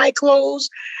some of my clothes?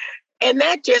 And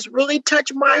that just really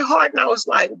touched my heart. And I was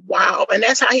like, wow. And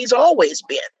that's how he's always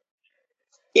been,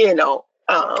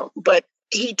 but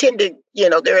he tended,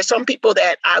 there are some people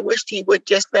that I wished he would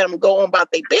just let them go on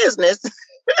about their business.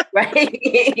 Right.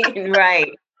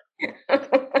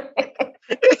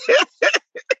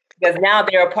 Because now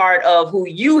they're a part of who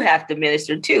you have to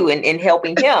minister to and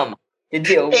helping him to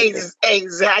deal with it.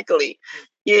 Exactly.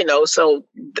 So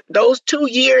those 2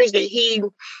 years that he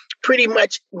pretty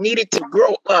much needed to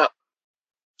grow up,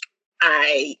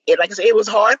 like I said, it was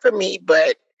hard for me,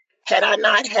 but had I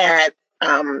not had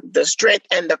the strength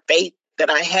and the faith that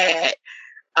I had,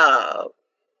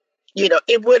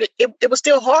 it was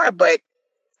still hard, but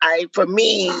for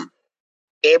me,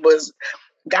 it was,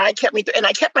 God kept me through, and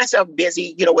I kept myself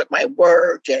busy, with my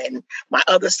work and my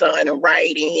other son and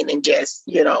writing and just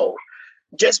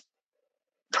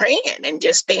praying and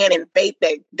just staying in faith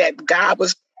that God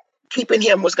was keeping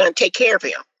him, was going to take care of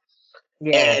him.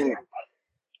 Yeah.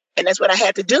 And that's what I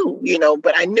had to do,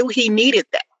 but I knew he needed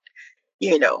that,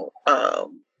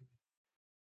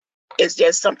 it's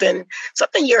just something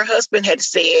your husband had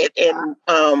said in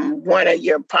one of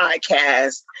your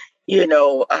podcasts,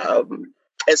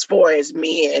 as far as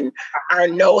men, our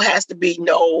no has to be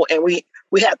no, and we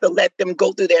have to let them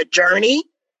go through their journey.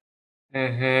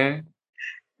 Mm-hmm.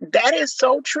 That is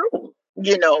so true.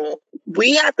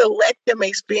 We have to let them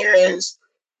experience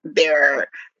their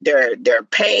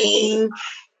pain,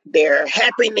 their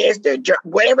happiness,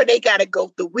 whatever they got to go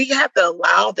through. We have to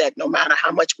allow that, no matter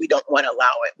how much we don't want to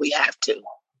allow it. We have to.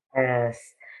 Yes.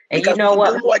 And because we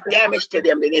do more damage to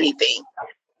them than anything.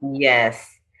 Yes.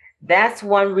 That's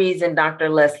one reason Dr.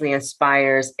 Leslie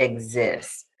Inspires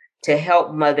exists, to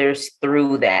help mothers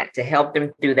through that, to help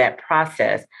them through that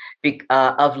process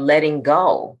of letting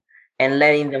go and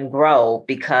letting them grow,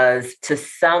 because to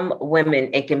some women,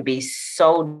 it can be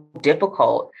so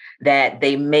difficult that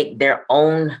they make their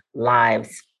own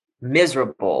lives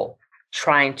miserable,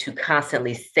 trying to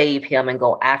constantly save him and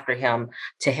go after him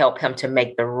to help him to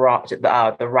make the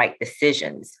right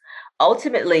decisions.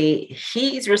 Ultimately,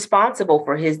 he's responsible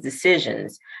for his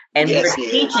decisions, and Yes,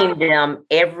 we're teaching them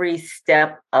every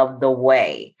step of the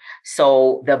way.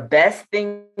 So the best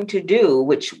thing to do,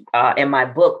 which in my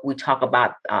book, we talk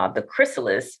about the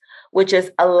chrysalis, which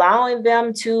is allowing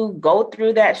them to go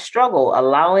through that struggle,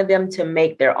 allowing them to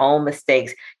make their own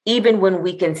mistakes, even when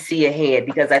we can see ahead.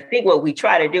 Because I think what we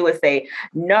try to do is say,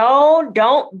 no,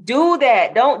 don't do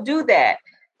that. Don't do that.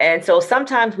 And so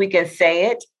sometimes we can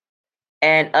say it,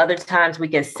 and other times we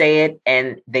can say it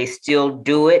and they still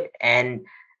do it. And,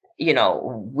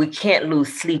 we can't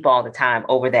lose sleep all the time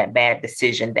over that bad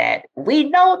decision that we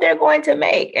know they're going to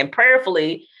make. And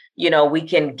prayerfully, we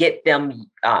can get them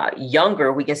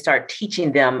younger. We can start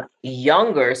teaching them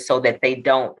younger so that they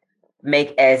don't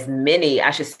make as many, I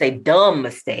should say, dumb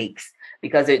mistakes,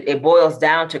 because it boils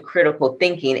down to critical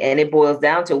thinking, and it boils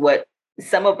down to what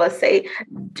some of us say,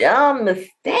 dumb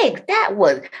mistakes.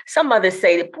 Some others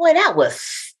say, boy, that was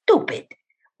stupid.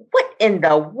 What in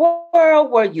the world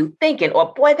were you thinking?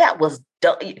 Or boy, that was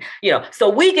dumb. So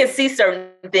we can see certain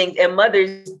things, and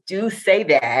mothers do say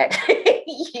that, and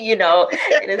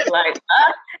it's like,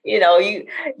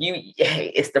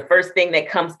 it's the first thing that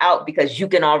comes out, because you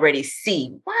can already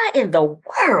see, why in the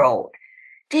world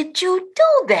did you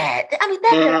do that? I mean,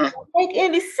 that doesn't make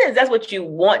any sense. That's what you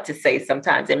want to say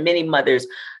sometimes. And many mothers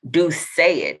do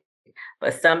say it.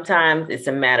 But sometimes it's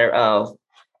a matter of,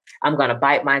 I'm going to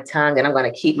bite my tongue and I'm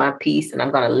going to keep my peace and I'm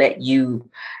going to let you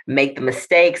make the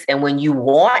mistakes. And when you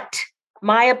want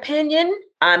my opinion,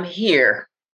 I'm here.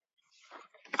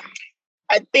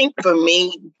 I think for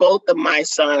me, both of my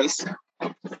sons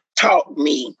taught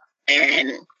me.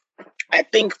 And I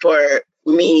think for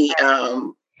me,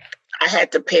 I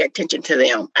had to pay attention to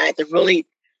them. I had to really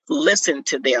listen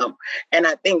to them. And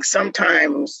I think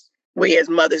sometimes we as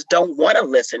mothers don't want to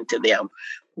listen to them.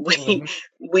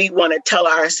 We want to tell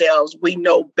ourselves we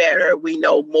know better, we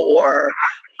know more.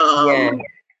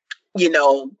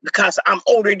 Because I'm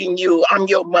older than you, I'm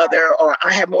your mother, or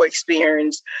I have more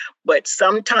experience. But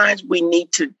sometimes we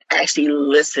need to actually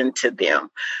listen to them.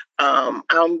 I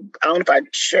don't know if I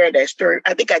shared that story.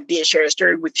 I think I did share a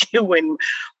story with you when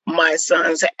my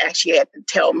sons actually had to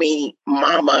tell me,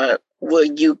 Mama, will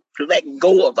you let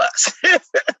go of us?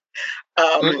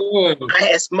 I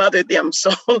had smothered them.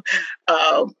 So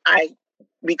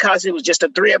because it was just the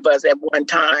three of us at one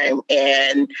time,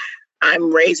 and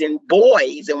I'm raising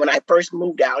boys. And when I first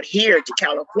moved out here to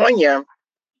California,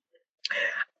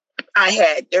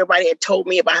 everybody had told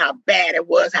me about how bad it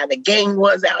was, how the gang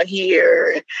was out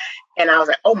here. And I was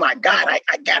like, oh my God, I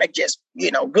gotta just,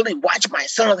 really watch my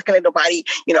sons. I can't let nobody,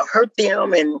 hurt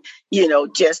them. And,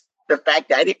 just the fact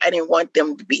that I didn't want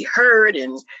them to be hurt.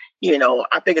 And,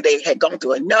 I figured they had gone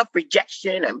through enough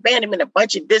rejection and abandonment, a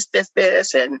bunch of this.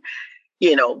 And,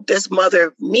 this mother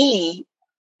of me,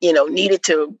 needed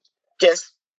to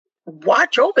just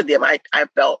watch over them, I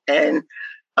felt. And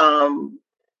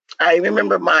I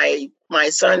remember my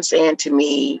son saying to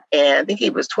me, and I think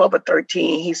he was 12 or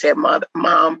 13, he said,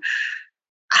 Mom,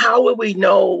 how will we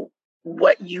know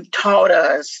what you taught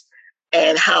us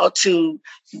and how to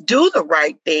do the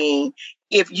right thing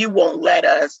if you won't let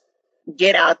us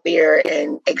get out there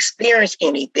and experience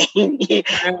anything?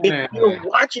 If you're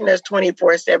watching us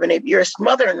 24/7, if you're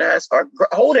smothering us or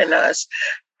holding us,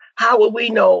 how will we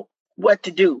know what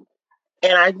to do?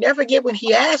 And I never forget when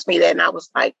he asked me that, and I was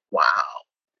like, wow,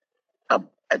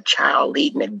 a child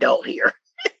leading an adult here.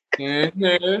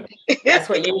 That's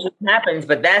what usually happens,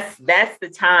 but that's the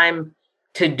time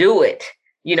to do it,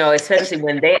 especially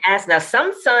when they ask. Now,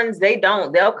 some sons,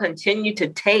 they'll continue to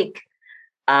take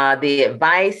the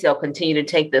advice, they'll continue to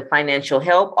take the financial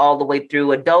help all the way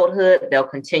through adulthood. They'll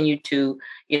continue to,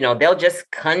 they'll just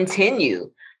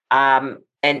continue and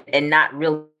not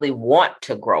really want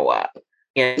to grow up.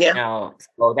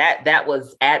 So that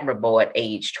was admirable at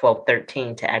age 12,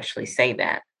 13 to actually say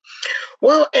that.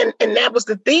 Well, and that was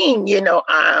the thing,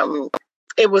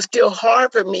 it was still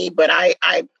hard for me, but I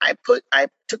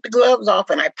took the gloves off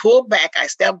and I pulled back, I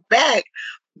stepped back,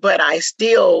 but I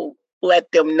still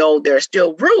let them know there are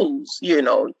still rules.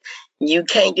 You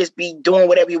can't just be doing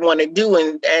whatever you want to do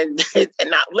and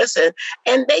not listen.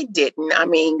 And they didn't. I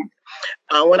mean,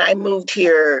 when I moved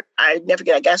here, I never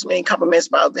forget, I got so many compliments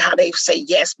about how they say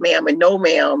yes, ma'am, and no,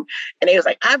 ma'am. And they was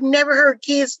like, I've never heard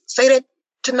kids say that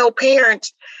to no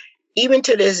parents. even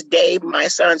to this day, my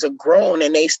sons are grown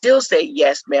and they still say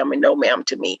yes, ma'am, and no, ma'am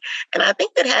to me. And I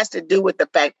think that has to do with the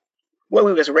fact where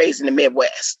we was raised in the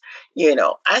Midwest. You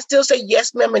know, I still say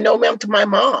yes, ma'am, and no, ma'am to my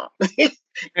mom.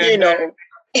 You know,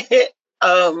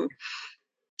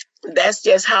 that's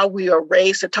just how we are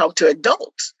raised to talk to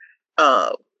adults.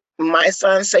 My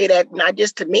sons say that not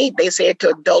just to me, they say it to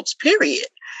adults, period.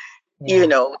 Yeah. You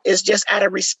know, it's just out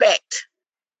of respect.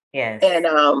 Yes. And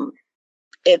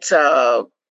it's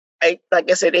like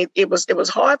I said, it was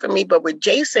hard for me, but with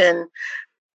Jason,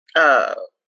 I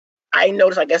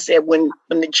noticed, like I said, when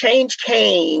the change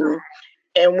came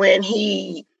and when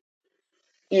he,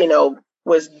 you know,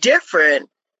 was different,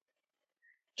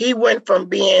 he went from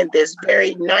being this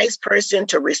very nice person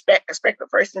to respectful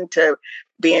person to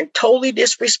being totally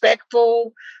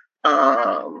disrespectful,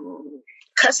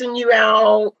 cussing you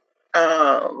out.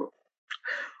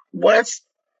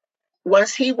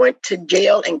 Once he went to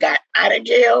jail and got out of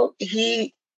jail,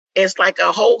 it's like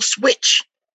a whole switch.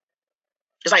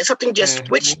 It's like something just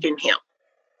switched in him.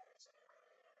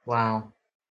 Wow.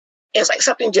 It's like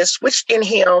something just switched in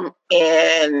him.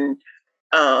 And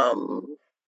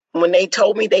when they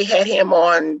told me they had him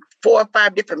on 4 or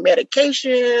 5 different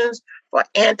medications for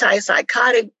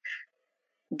antipsychotic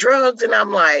drugs, and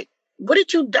I'm like, what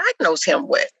did you diagnose him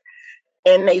with?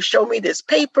 And they showed me this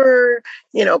paper,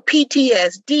 you know,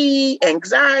 PTSD,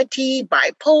 anxiety,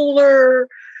 bipolar.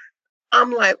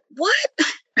 I'm like, what?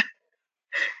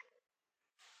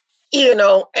 You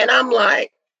know, and I'm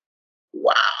like,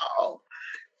 wow.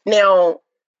 Now,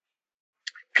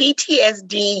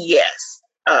 PTSD, yes.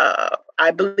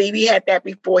 I believe he had that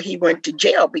before he went to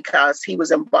jail because he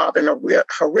was involved in a real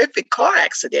horrific car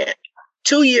accident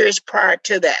 2 years prior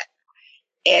to that.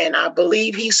 And I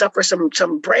believe he suffered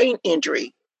some brain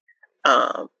injury.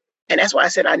 And that's why I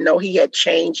said I know he had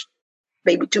changed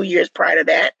maybe 2 years prior to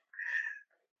that.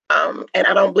 And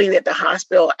I don't believe that the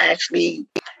hospital actually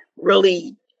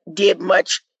really did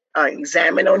much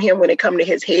examine on him when it come to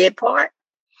his head part.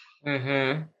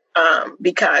 Mm-hmm.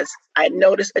 Because I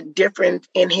noticed a difference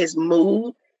in his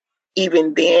mood.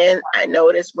 Even then, I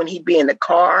noticed when he'd be in the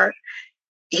car,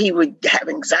 he would have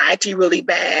anxiety really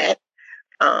bad.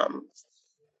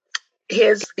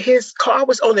 His car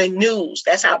was on the news.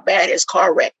 That's how bad his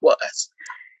car wreck was.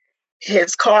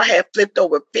 His car had flipped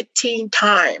over 15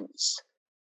 times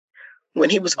when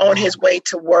he was on his way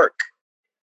to work.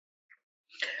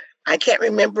 I can't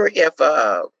remember if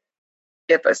a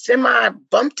semi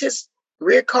bumped his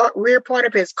rear part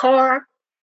of his car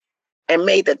and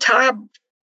made the tire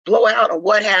blow out or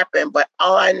what happened. But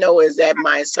all I know is that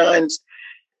my son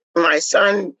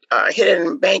hit an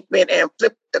embankment and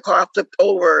the car flipped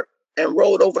over and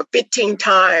rolled over 15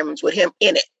 times with him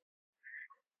in it.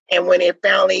 And when it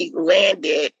finally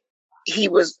landed, he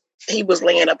was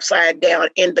laying upside down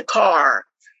in the car.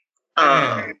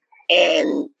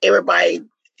 And everybody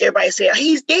said,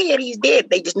 he's dead.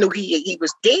 They just knew he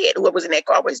was dead. Whoever was in that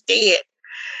car was dead.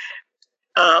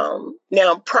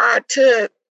 Now, prior to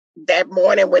that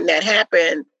morning when that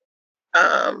happened,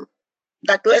 Dr.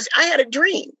 Leslie, I had a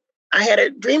dream. I had a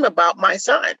dream about my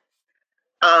son.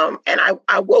 And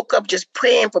I woke up just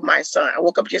praying for my son. I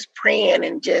woke up just praying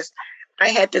and I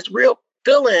had this real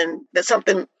feeling that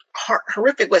something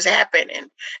horrific was happening.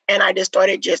 And I just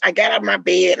started I got out of my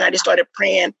bed and I just started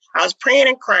praying. I was praying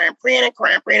and crying.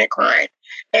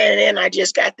 And then I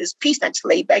just got this peace and I just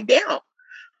laid back down.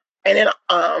 And then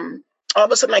all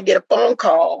of a sudden I get a phone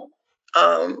call.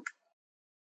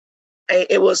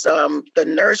 It was the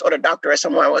nurse or the doctor or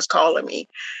someone was calling me.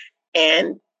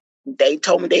 And they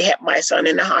told me they had my son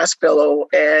in the hospital.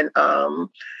 And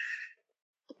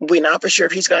we're not for sure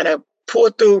if he's going to pull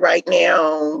through right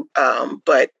now.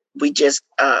 But we just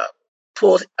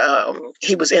pulled,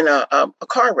 he was in a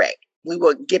car wreck. We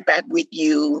will get back with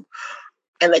you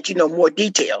and let you know more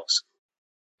details.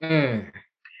 And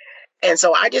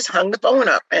so I just hung the phone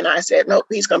up and I said, nope,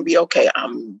 he's going to be okay.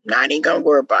 I'm not even going to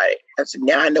worry about it. I said,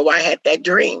 now I know I had that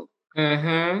dream.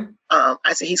 I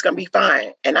said, he's going to be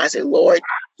fine. And I said, Lord,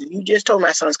 you just told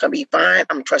my son's going to be fine.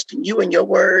 I'm trusting you and your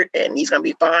word and he's going to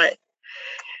be fine.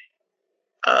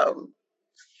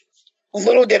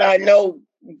 Little did I know,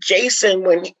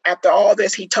 Jason, after all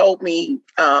this, he told me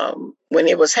when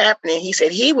it was happening, he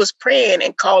said he was praying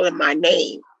and calling my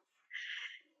name.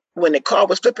 When the car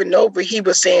was flipping over, he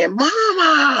was saying,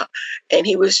 Mama. And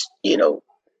he was,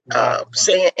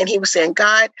 saying,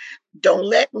 God, don't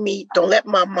let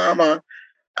my mama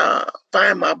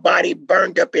find my body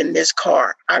burned up in this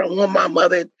car. I don't want my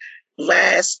mother's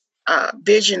last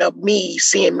vision of me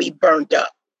seeing me burned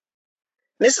up.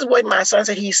 This is what my son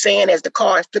said he's saying as the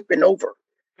car is flipping over.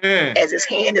 as his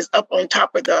hand is up on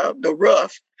top of the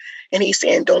roof. And he's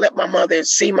saying, don't let my mother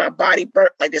see my body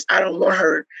burnt like this. I don't want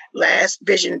her last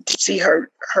vision to see her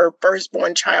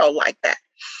firstborn child like that.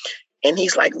 And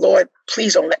he's like, Lord,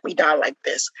 please don't let me die like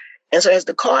this. And so as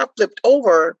the car flipped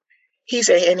over, he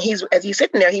said, and as he's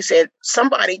sitting there, he said,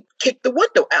 somebody kicked the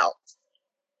window out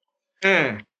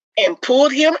and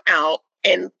pulled him out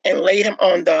and laid him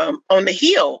on the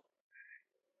hill.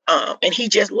 And he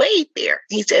just laid there.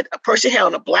 He said a person had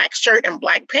on a black shirt and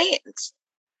black pants.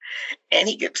 And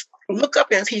he could look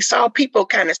up and he saw people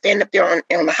kind of stand up there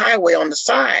on the highway on the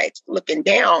sides looking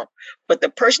down. But the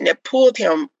person that pulled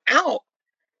him out,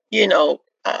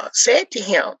 said to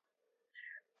him,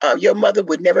 your mother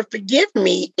would never forgive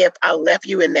me if I left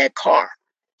you in that car.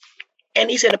 And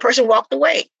he said the person walked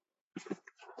away.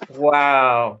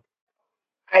 Wow.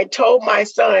 I told my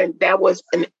son that was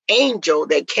an angel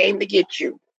that came to get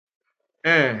you.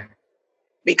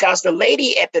 Because the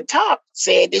lady at the top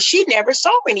said that she never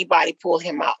saw anybody pull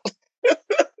him out.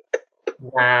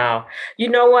 Wow. You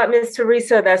know what, Miss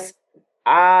Teresa, that's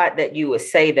odd that you would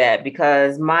say that,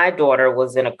 because my daughter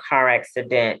was in a car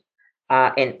accident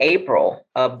in April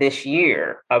of this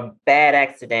year, a bad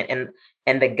accident.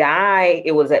 And the guy,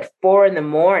 it was at 4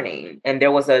 a.m, and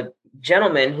there was a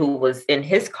gentleman who was in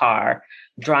his car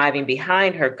driving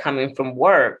behind her coming from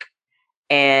work,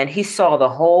 and he saw the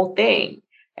whole thing.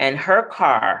 And her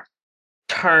car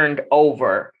turned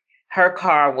over. Her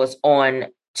car was on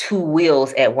 2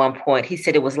 wheels at one point. He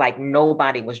said it was like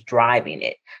nobody was driving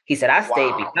it. He said, I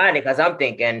stayed behind it because I'm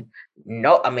thinking,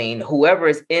 whoever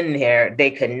is in there, they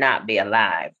could not be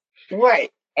alive. Right.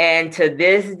 And to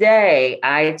this day,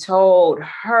 I told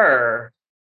her,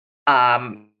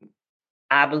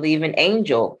 I believe an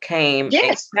angel came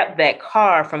and kept that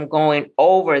car from going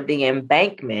over the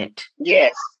embankment.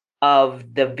 Yes.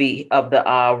 Of the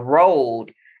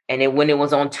road, and when it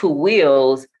was on 2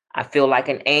 wheels, I feel like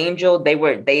an angel. They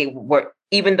were,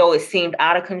 even though it seemed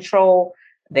out of control,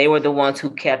 they were the ones who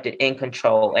kept it in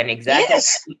control. And exactly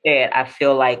as you said, I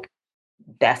feel like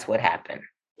that's what happened.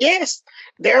 Yes,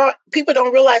 people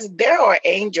don't realize there are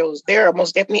angels. There are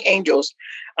most definitely angels.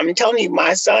 I'm telling you,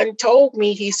 my son told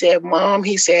me. He said, "Mom,"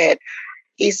 he said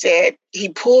he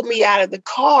pulled me out of the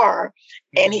car.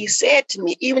 And he said to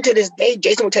me, even to this day,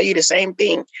 Jason will tell you the same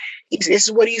thing. This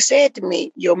is what he said to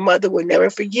me: your mother would never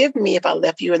forgive me if I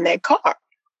left you in that car.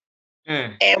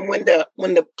 And when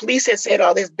the police had said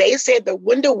all this, they said the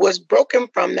window was broken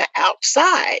from the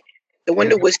outside. The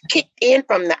window was kicked in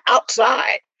from the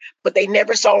outside, but they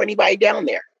never saw anybody down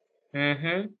there.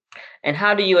 And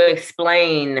how do you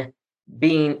explain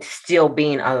still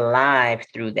being alive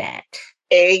through that?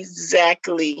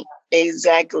 Exactly.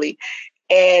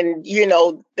 And,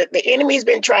 the enemy's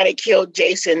been trying to kill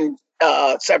Jason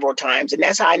several times. And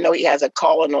that's how I know he has a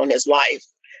calling on his life,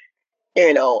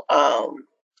 and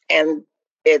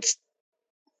it's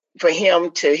for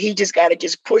him he just got to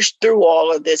just push through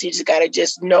all of this. He just got to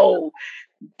just know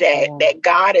that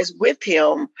God is with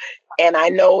him. And I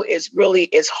know it's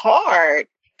hard,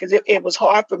 because it was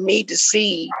hard for me to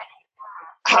see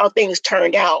how things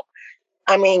turned out.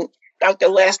 I mean, Dr.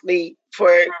 Leslie,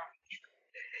 for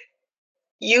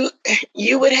you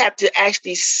would have to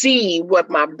actually see what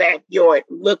my backyard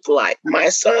looked like. My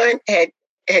son had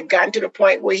gotten to the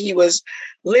point where he was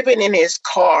living in his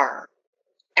car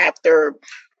after,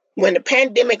 when the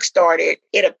pandemic started.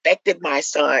 It affected my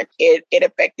son. It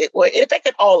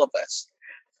affected all of us.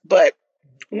 But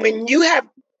when you have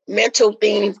mental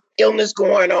things, illness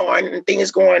going on and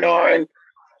things going on,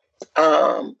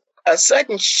 a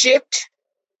sudden shift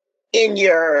in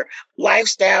your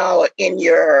lifestyle, in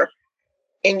your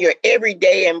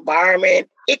everyday environment,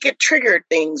 it could trigger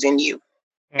things in you.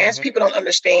 As people don't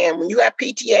understand, when you have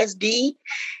PTSD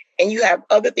and you have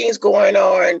other things going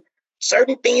on,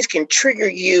 certain things can trigger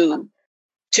you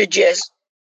to just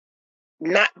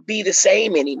not be the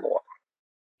same anymore.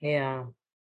 Yeah.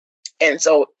 And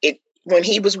so when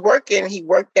he was working, he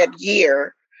worked that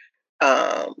year.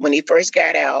 When he first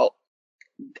got out,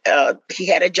 he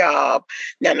had a job.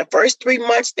 Now, in the first 3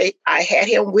 months I had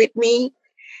him with me,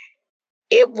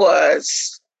 it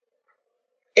was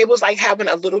like having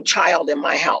a little child in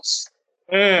my house.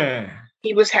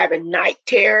 He was having night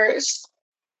terrors.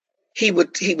 He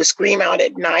would scream out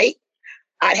at night.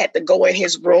 I'd have to go in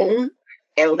his room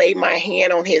and lay my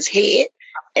hand on his head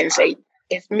and say,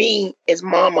 "It's me, it's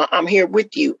Mama. I'm here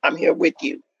with you. I'm here with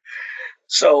you."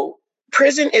 So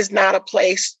prison is not a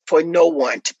place for no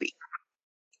one to be.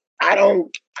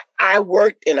 I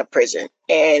worked in a prison,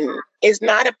 and it's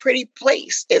not a pretty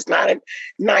place. It's not a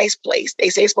nice place. They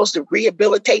say it's supposed to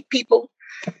rehabilitate people.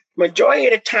 Majority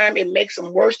of the time, it makes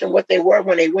them worse than what they were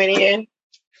when they went in.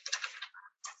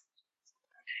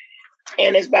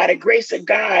 And it's by the grace of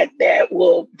God that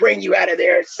will bring you out of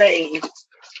there saved.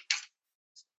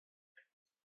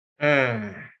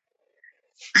 Mm.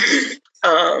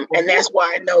 And that's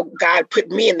why I know God put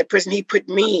me in the prison he put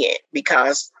me in,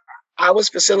 because I was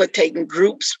facilitating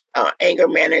groups, anger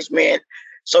management,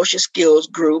 social skills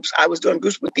groups. I was doing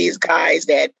groups with these guys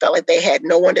that felt like they had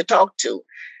no one to talk to.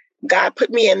 God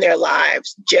put me in their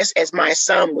lives just as my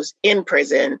son was in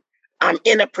prison. I'm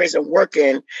in a prison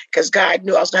working because God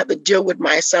knew I was going to have to deal with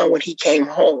my son when he came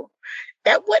home.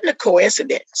 That wasn't a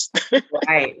coincidence.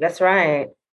 Right. That's right.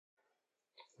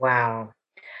 Wow.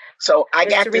 So I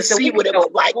got to see what it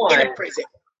was like in a prison.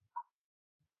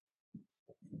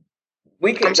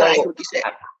 We could I'm sorry, go, what you said.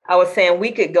 I was saying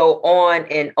we could go on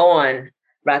and on,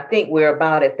 but I think we're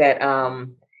about at that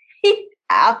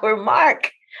hour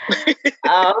mark.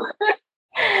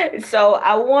 So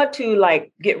I want to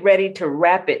get ready to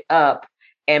wrap it up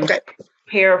and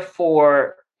prepare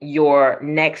for your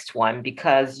next one,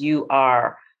 because you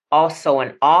are also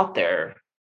an author,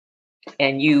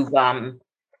 and you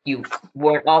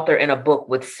were an author in a book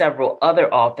with several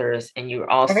other authors, and you're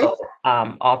also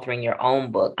authoring your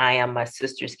own book, I Am My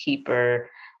Sister's Keeper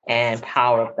and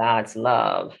Power of God's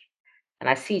Love. And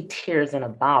I see Tears in a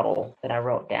Bottle that I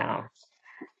wrote down.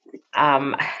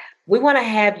 We want to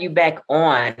have you back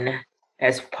on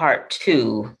as part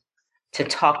 2 to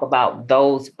talk about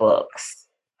those books.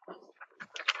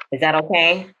 Is that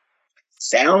okay?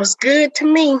 Sounds good to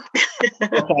me.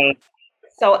 Okay.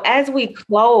 So as we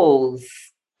close,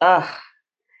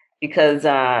 because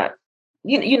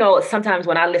you know, sometimes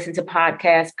when I listen to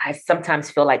podcasts, I sometimes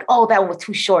feel like, oh, that one was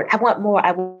too short. I want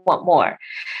more.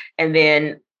 And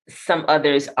then some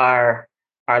others are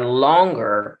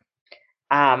longer.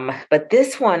 But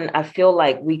this one, I feel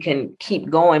like we can keep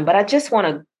going, but I just want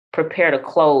to prepare to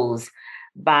close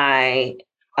by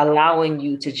allowing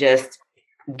you to just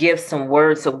give some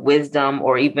words of wisdom,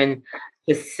 or even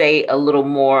just say a little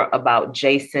more about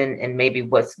Jason and maybe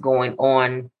what's going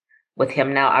on with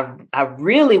him now. I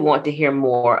really want to hear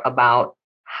more about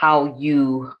how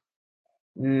you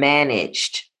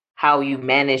managed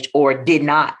or did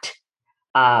not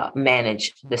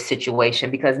manage the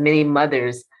situation, because many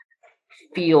mothers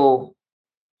feel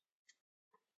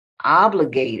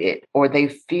obligated, or they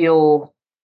feel,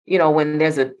 when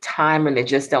there's a time and they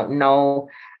just don't know.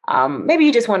 Maybe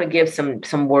you just want to give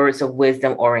some words of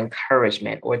wisdom or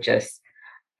encouragement, or just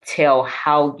tell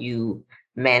how you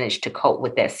managed to cope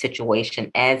with that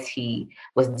situation as he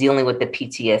was dealing with the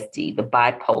PTSD, the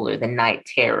bipolar, the night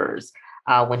terrors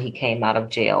when he came out of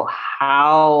jail.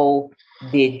 How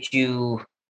did you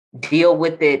deal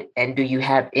with it? And do you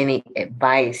have any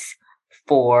advice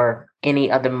for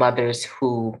any other mothers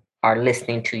who are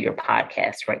listening to your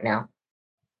podcast right now?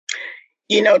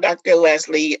 Dr.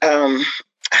 Leslie,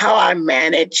 how I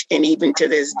manage, and even to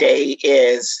this day,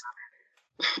 is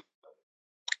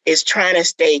trying to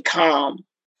stay calm,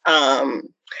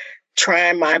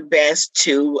 trying my best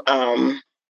to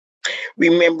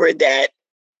remember that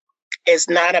it's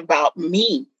not about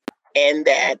me, and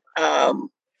that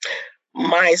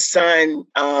my son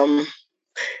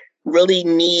really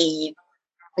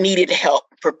needed help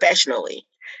professionally,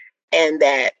 and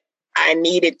that I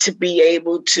needed to be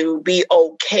able to be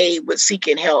okay with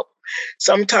seeking help.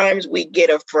 Sometimes we get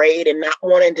afraid and not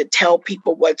wanting to tell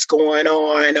people what's going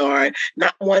on, or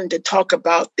not wanting to talk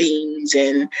about things.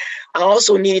 And I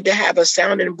also needed to have a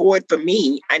sounding board for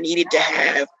me. I needed to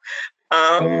have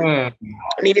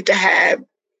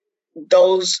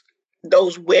those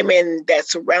women that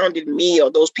surrounded me,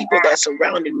 or those people that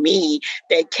surrounded me,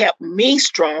 that kept me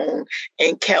strong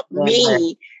and kept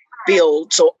me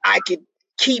filled, so I could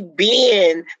keep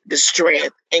being the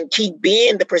strength and keep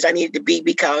being the person I needed to be,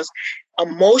 because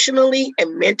emotionally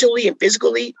and mentally and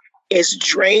physically, it's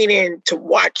draining to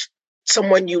watch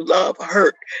someone you love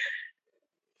hurt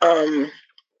and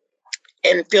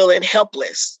feeling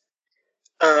helpless.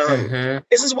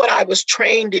 This is what I was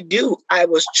trained to do. I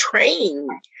was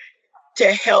trained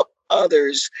to help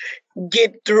others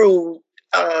get through,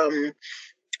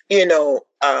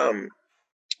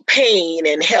 pain,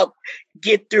 and help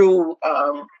get through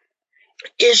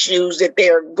issues that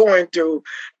they're going through.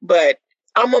 But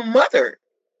I'm a mother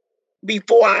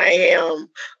before I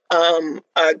am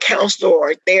a counselor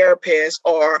or therapist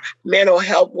or mental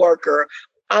health worker.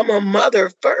 I'm a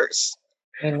mother first.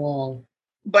 Amen.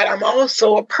 But I'm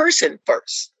also a person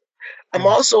first. I'm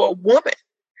also a woman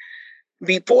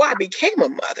before I became a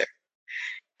mother.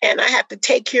 And I have to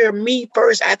take care of me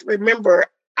first. I have to remember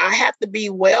I have to be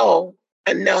well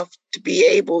enough to be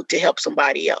able to help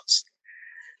somebody else.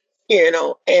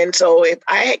 And so if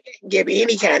I give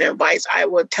any kind of advice, I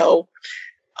would tell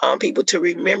people to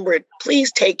remember,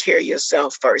 please take care of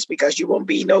yourself first, because you won't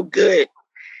be no good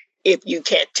if you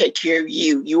can't take care of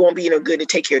you. You won't be no good to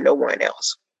take care of no one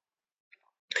else.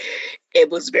 It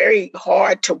was very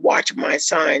hard to watch my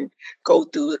son go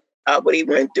through what he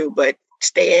went through, but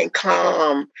staying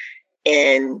calm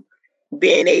and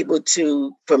being able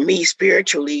to, for me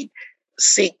spiritually,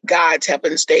 seek God's help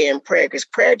and stay in prayer, because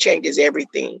prayer changes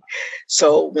everything.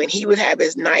 So when he would have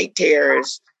his night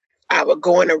terrors, I would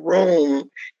go in a room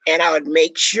and I would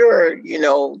make sure,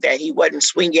 that he wasn't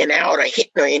swinging out or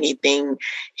hitting or anything.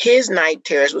 His night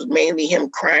terrors was mainly him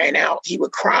crying out. He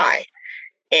would cry,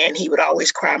 and he would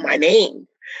always cry my name.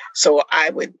 So I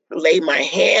would lay my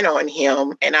hand on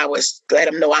him and I would let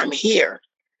him know I'm here.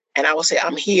 And I would say,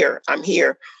 I'm here, I'm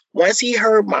here. Once he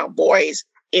heard my voice,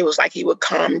 it was like he would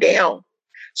calm down.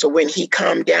 So when he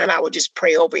calmed down, I would just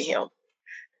pray over him.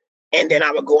 And then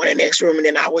I would go in the next room and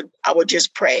then I would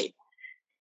just pray.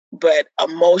 But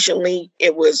emotionally,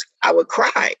 I would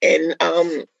cry. And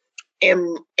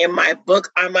in my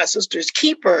book, I'm My Sister's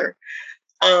Keeper,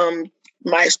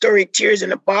 my story, Tears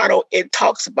in a Bottle, it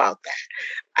talks about that.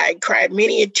 I cried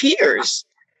many tears,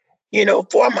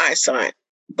 for my son.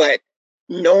 But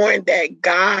knowing that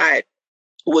God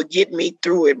would get me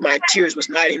through it, my tears was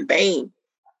not in vain.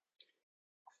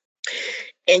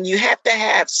 And you have to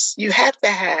have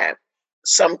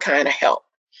some kind of help.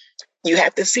 You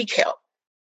have to seek help.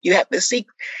 You have to seek,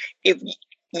 if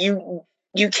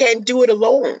you can't do it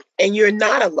alone, and you're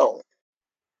not alone.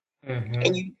 Mm-hmm.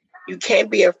 And you can't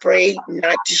be afraid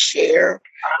not to share.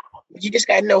 You just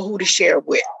got to know who to share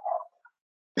with.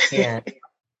 Yeah,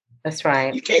 that's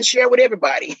right. You can't share with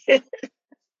everybody.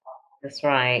 That's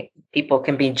right. People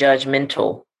can be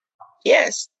judgmental.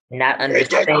 Yes. Not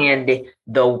understand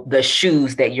the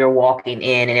shoes that you're walking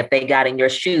in. And if they got in your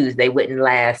shoes, they wouldn't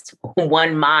last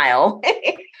 1 mile.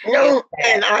 No.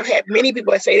 And I've had many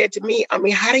people say that to me. I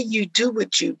mean, how do you do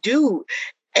what you do?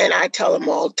 And I tell them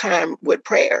all the time, with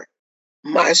prayer.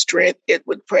 My strength is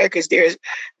with prayer, because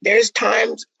there's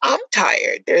times I'm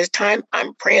tired. There's time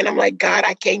I'm praying. I'm like, God,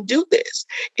 I can't do this.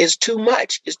 It's too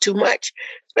much. It's too much.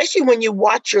 Especially when you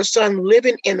watch your son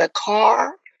living in a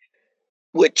car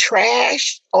with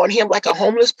trash on him like a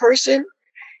homeless person.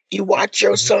 You watch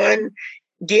your son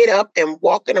get up and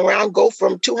walking around, go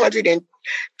from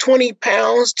 220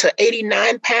 pounds to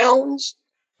 89 pounds.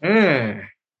 Mm.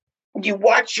 You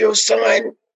watch your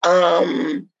son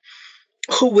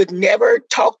who would never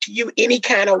talk to you any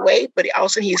kind of way, but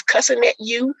also he's cussing at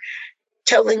you,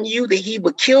 telling you that he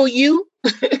would kill you.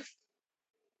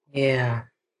 Yeah.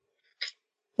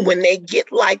 When they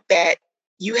get like that,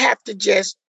 you have to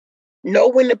just know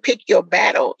when to pick your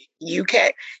battle. You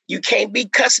can't be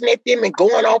cussing at them and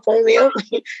going off on them.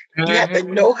 You have to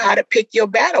know how to pick your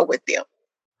battle with them.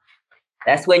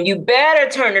 That's when you better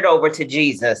turn it over to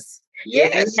Jesus.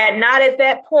 Yes. If not at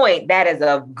that point, that is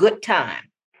a good time.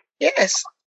 Yes.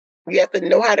 You have to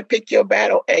know how to pick your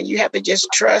battle, and you have to just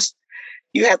trust.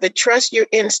 You have to trust your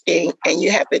instinct, and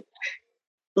you have to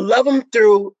love them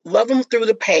through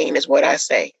the pain, is what I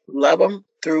say. Love them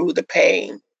through the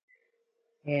pain.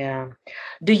 Yeah.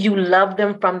 Do you love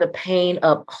them from the pain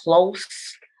up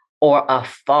close or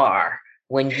afar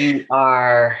when you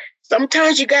are?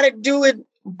 Sometimes you got to do it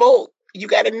both. You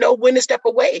got to know when to step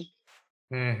away.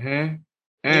 Mm-hmm.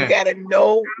 You got to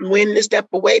know when to step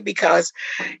away, because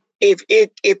if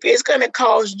it's going to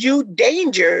cause you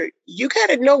danger, you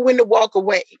got to know when to walk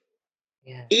away.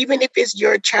 Yeah. Even if it's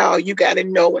your child, you got to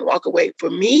know when to walk away. For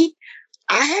me,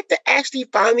 I had to actually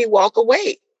finally walk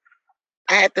away.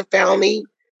 I had to finally,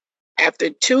 after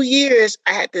 2 years,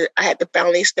 I had to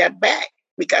finally step back,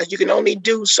 because you can only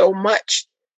do so much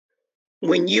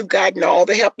when you've gotten all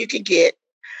the help you can get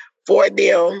for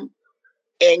them,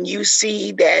 and you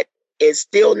see that it's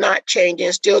still not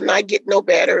changing, still not getting no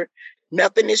better.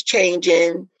 Nothing is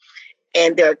changing,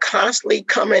 and they're constantly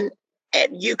coming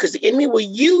at you, because the enemy will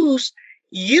use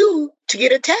you to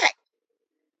get attacked.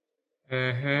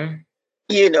 Mm-hmm.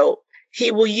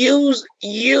 He will use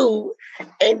you,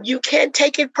 and you can't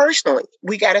take it personally.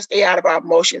 We got to stay out of our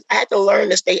emotions. I had to learn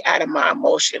to stay out of my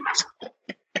emotions.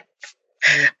 I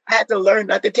had to learn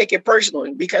not to take it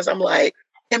personally, because I'm like,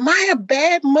 am I a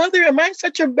bad mother? Am I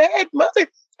such a bad mother?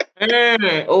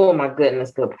 Oh my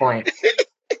goodness, good point.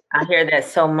 I hear that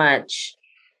so much.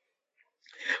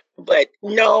 But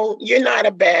no, you're not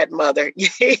a bad mother.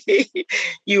 It's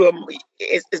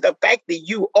the fact that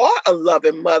you are a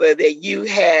loving mother, that you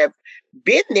have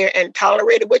been there and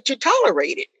tolerated what you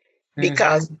tolerated.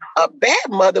 Because a bad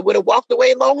mother would have walked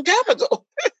away a long time ago.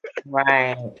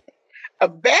 Right. A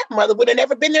bad mother would have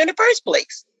never been there in the first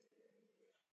place.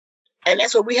 And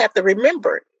that's what we have to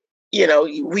remember.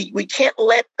 we can't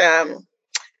let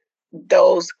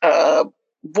those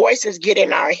voices get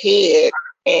in our head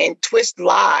and twist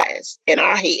lies in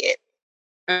our head.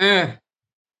 Mm.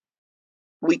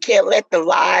 We can't let the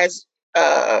lies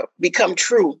become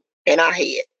true in our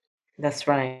head. That's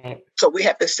right. So we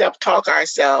have to self-talk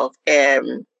ourselves.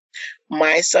 And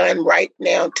my son right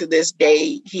now, to this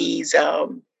day,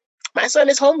 my son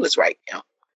is homeless right now.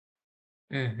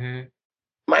 Mm-hmm.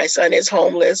 My son is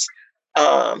homeless.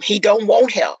 He don't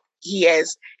want help. He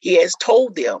has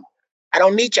told them, I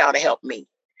don't need y'all to help me.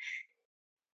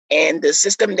 And the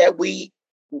system that we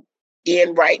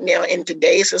in right now in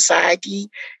today's society,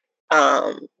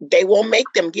 they won't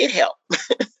make them get help.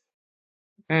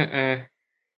 Mm-mm.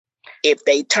 If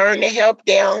they turn the help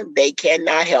down, they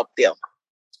cannot help them.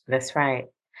 That's right.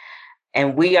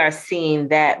 And we are seeing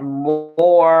that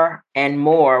more and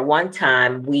more. One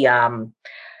time we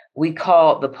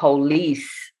called the police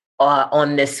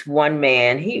on this one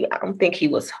man. I think he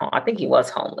was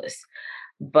homeless,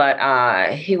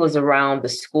 but he was around the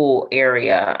school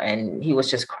area and he was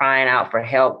just crying out for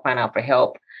help. Kind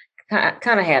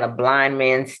of had a blind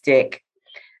man stick.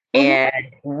 Mm-hmm.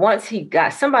 And once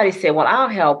somebody said, well, I'll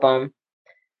help him.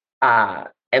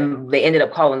 And they ended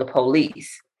up calling the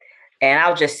police. And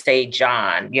I'll just say,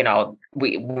 John,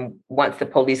 once the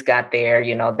police got there,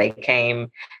 they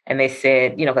came and they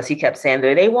said, because he kept saying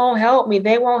that they won't help me.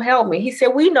 They won't help me. He said,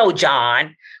 we know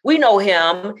John. We know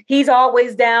him. He's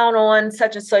always down on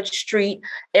such and such street.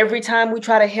 Every time we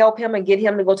try to help him and get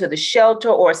him to go to the shelter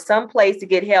or someplace to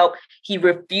get help, he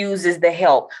refuses the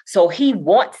help. So he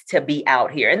wants to be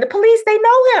out here. And the police, they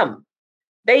know him.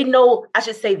 They know, I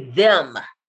should say them.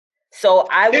 So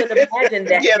I would imagine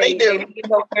that they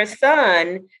know their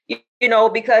son,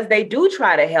 because they do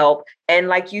try to help. And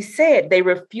like you said, they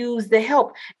refuse the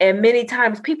help. And many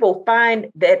times people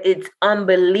find that it's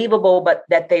unbelievable, but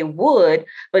that they would,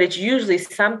 but it's usually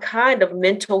some kind of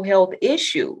mental health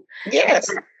issue. Yes.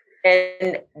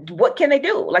 And what can they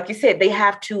do? Like you said, they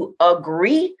have to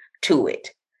agree to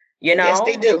it, Yes,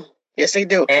 they do. Yes, they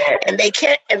do. And they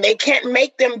can't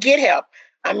make them get help.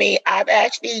 I mean, I've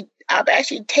actually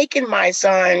taken my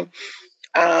son.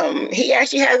 He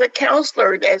actually has a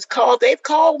counselor they've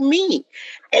called me,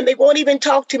 and they won't even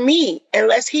talk to me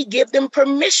unless he give them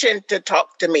permission to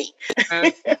talk to me.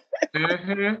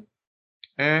 Mm-hmm.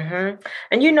 Mm-hmm.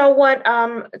 And you know what,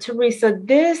 Teresa,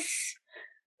 this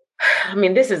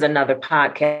is another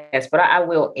podcast, but I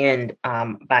will end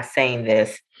by saying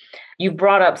this. You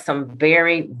brought up some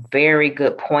very, very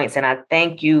good points, and I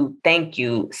thank you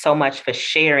so much for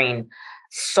sharing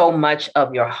so much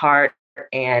of your heart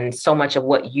and so much of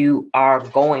what you are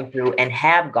going through and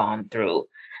have gone through.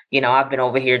 I've been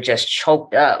over here just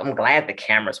choked up. I'm glad the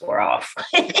cameras were off.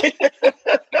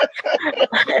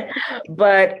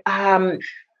 But,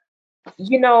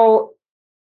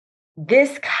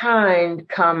 this kind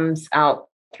comes out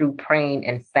through praying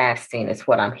and fasting is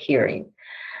what I'm hearing.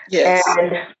 Yes.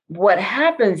 And what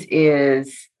happens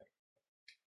is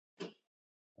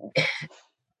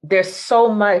there's so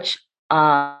much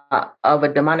of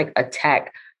a demonic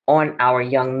attack on our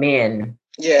young men.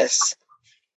 Yes.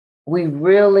 We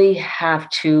really have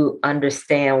to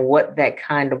understand what that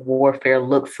kind of warfare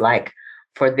looks like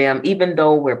for them. Even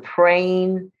though we're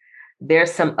praying,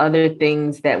 there's some other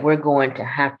things that we're going to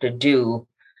have to do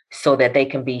so that they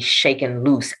can be shaken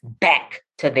loose back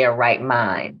to their right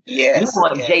mind. Yes. We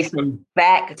want Jason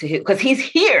back to because he's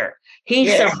here. He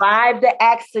survived the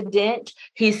accident.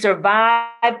 He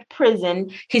survived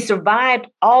prison. He survived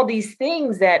all these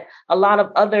things that a lot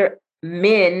of other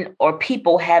men or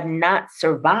people have not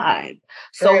survived.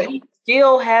 So he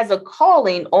still has a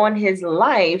calling on his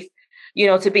life,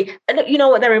 to be,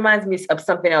 what that reminds me of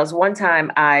something else. One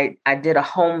time I did a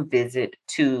home visit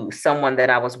to someone that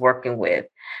I was working with.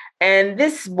 And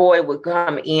this boy would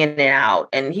come in and out,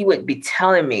 and he would be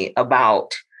telling me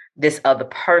about this other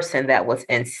person that was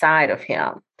inside of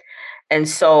him. And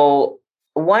so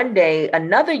one day,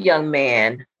 another young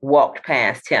man walked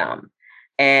past him,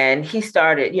 and he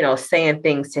started, saying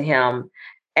things to him.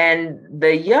 And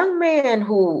the young man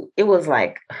it was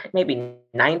like maybe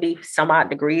 90 some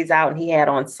odd degrees out, and he had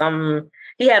on something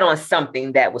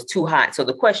that was too hot. So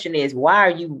the question is, why are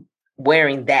you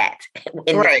wearing that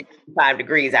in 5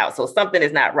 degrees out? So something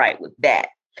is not right with that.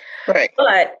 Right.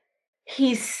 But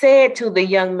he said to the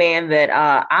young man that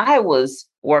I was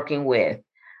working with,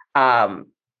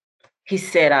 he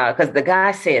said, because the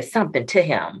guy said something to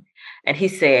him, and he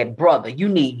said, brother, you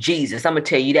need Jesus. I'm going to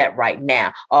tell you that right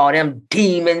now. All them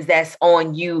demons that's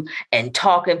on you and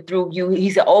talking through you. He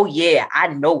said, oh, yeah, I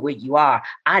know where you are.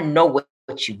 I know what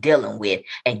you're dealing with,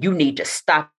 and you need to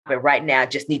stop it right now. I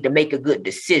just need to make a good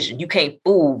decision. You can't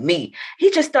fool me.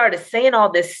 He just started saying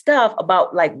all this stuff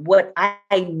about like what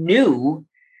I knew.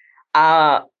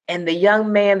 And the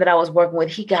young man that I was working with,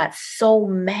 he got so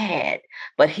mad,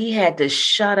 but he had to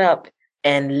shut up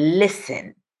and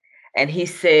listen. And he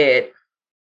said,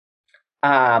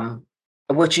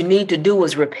 what you need to do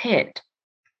is repent.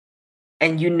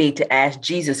 And you need to ask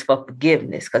Jesus for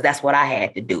forgiveness, because that's what I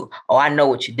had to do. Oh, I know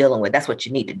what you're dealing with. That's what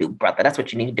you need to do, brother. That's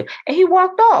what you need to do. And he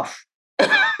walked off.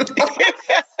 I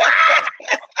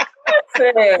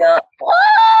said,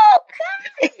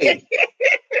 okay.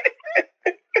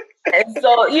 And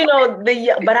so,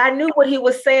 but I knew what he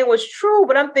was saying was true.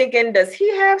 But I'm thinking, does he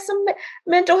have some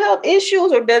mental health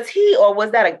issues, or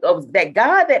was that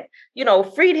God that,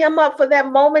 freed him up for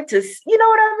that moment to, you know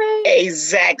what I mean?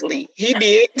 Exactly. He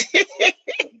did.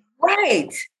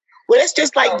 Right. Well, it's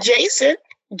just like Jason.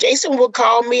 Jason will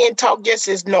call me and talk just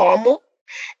as normal.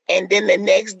 And then the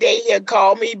next day he'll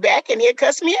call me back and he'll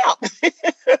cuss me out.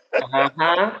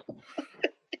 Uh-huh.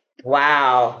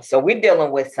 Wow. So we're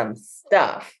dealing with some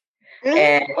stuff.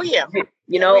 And we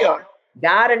are.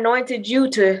 God anointed you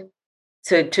to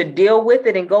deal with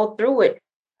it and go through it.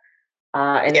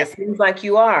 And it seems like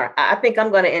you are. I think I'm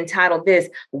going to entitle this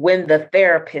 "When the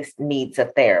Therapist Needs a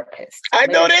Therapist." I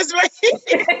know that's right.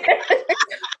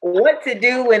 What to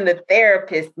do when the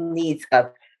therapist needs a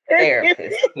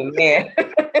therapist. Man.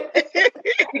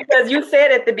 Because you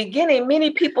said at the beginning, many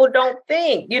people don't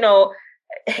think,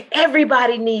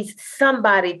 everybody needs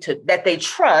somebody that they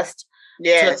trust.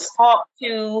 Yes. To talk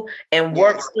to and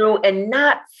work through and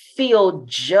not feel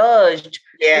judged.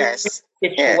 Yes. In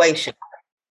the situation,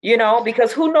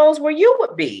 because who knows where you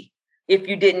would be if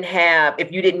you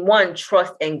didn't one,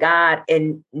 trust in God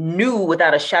and knew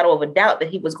without a shadow of a doubt that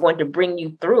he was going to bring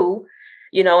you through,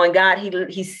 and God,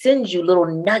 he sends you little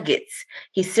nuggets.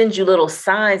 He sends you little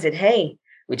signs that, hey,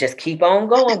 we just keep on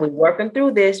going. We're working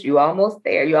through this. You're almost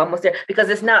there. Because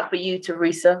it's not for you,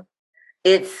 Teresa.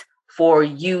 It's for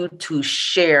you to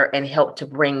share and help to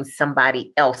bring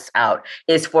somebody else out.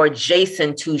 It's for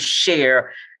Jason to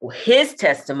share his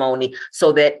testimony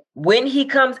so that when he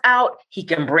comes out, he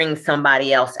can bring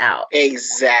somebody else out.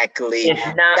 Exactly.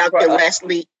 Dr.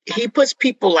 Leslie, he puts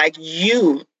people like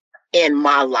you in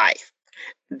my life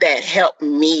that help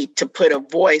me to put a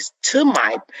voice to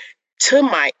my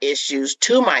issues,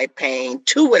 to my pain,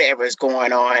 to whatever is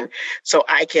going on, so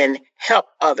I can help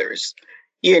others.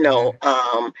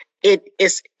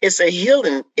 It's a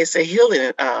healing. It's a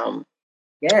healing.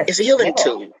 It's a healing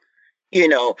tool.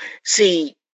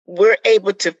 See, we're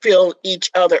able to fill each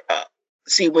other up.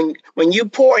 See, when you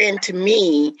pour into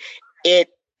me, it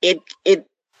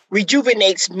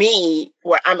rejuvenates me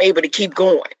where I'm able to keep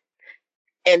going,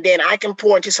 and then I can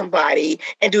pour into somebody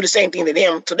and do the same thing to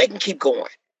them so they can keep going.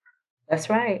 That's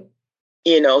right.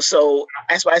 So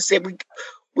that's why I said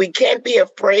we can't be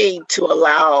afraid to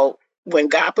allow. When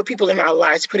God put people in our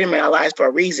lives, put him in our lives for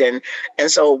a reason. And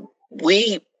so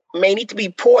we may need to be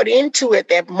poured into at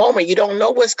that moment. You don't know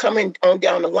what's coming on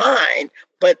down the line,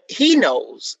 but he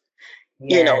knows,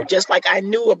 just like I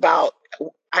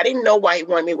didn't know why he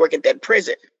wanted me to work at that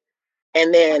prison.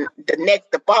 And then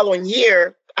the following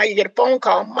year, I get a phone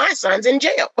call, my son's in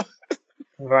jail.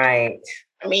 Right.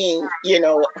 I mean,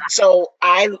 so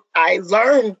I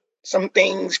learned some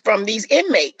things from these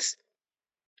inmates.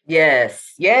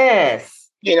 Yes.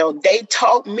 They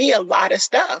taught me a lot of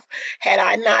stuff. Had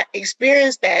I not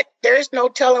experienced that, there's no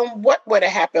telling what would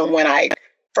have happened when I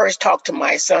first talked to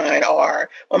my son or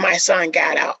when my son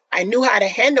got out. I knew how to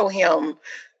handle him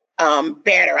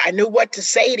better. I knew what to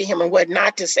say to him and what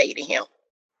not to say to him.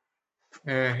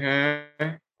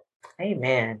 Mm-hmm.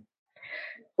 Amen.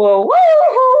 Well,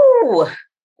 woohoo!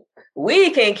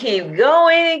 We can keep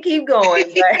going.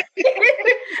 But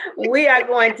we are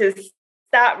going to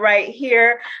stop right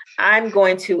here. I'm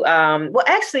going to,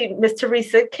 actually, Ms.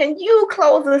 Teresa, can you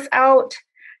close us out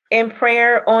in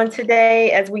prayer on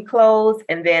today as we close?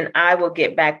 And then I will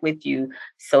get back with you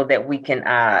so that we can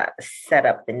set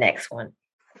up the next one.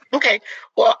 Okay.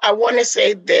 Well, I want to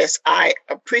say this. I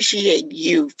appreciate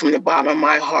you from the bottom of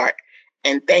my heart.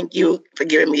 And thank you for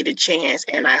giving me the chance.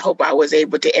 And I hope I was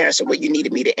able to answer what you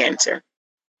needed me to answer.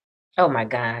 Oh, my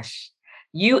gosh.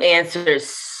 You answered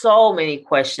so many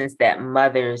questions that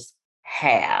mothers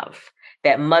have,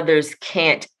 that mothers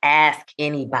can't ask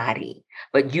anybody,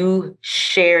 but you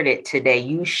shared it today.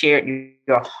 You shared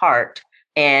your heart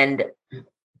and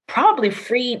probably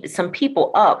freed some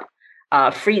people up,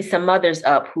 freed some mothers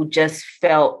up who just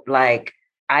felt like,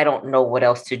 I don't know what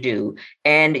else to do.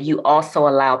 And you also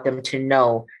allowed them to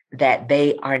know that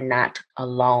they are not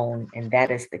alone. And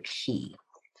that is the key.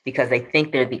 because they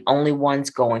think they're the only ones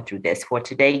going through this. For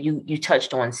today, you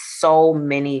touched on so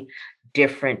many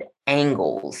different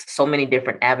angles, so many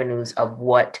different avenues of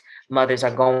what mothers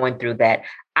are going through that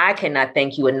I cannot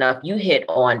thank you enough. You hit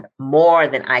on more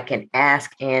than I can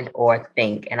ask and or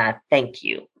think, and I thank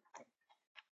you.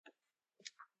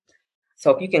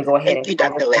 So if you can go ahead Thank you,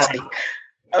 Dr. Leslie.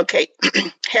 Okay.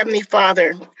 Heavenly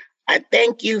Father, I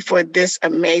thank you for this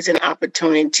amazing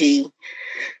opportunity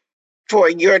for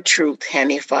your truth,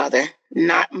 Heavenly Father.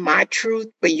 Not my truth,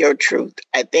 but your truth.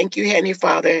 I thank you, Heavenly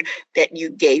Father, that you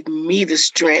gave me the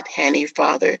strength, Heavenly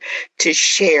Father, to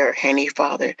share, Heavenly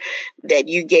Father. That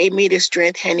you gave me the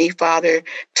strength, Heavenly Father,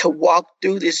 to walk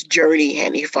through this journey,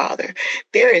 Heavenly Father.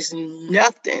 There is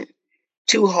nothing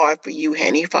too hard for you,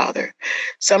 Heavenly Father.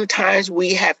 Sometimes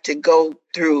we have to go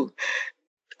through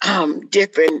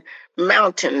different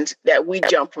mountains that we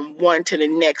jump from one to the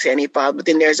next, Heavenly Father. But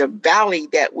then there's a valley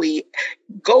that we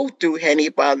go through, Heavenly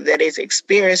Father, that is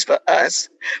experienced for us,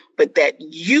 but that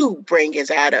you bring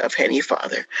us out of, Heavenly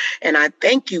Father. And I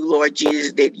thank you, Lord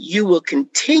Jesus, that you will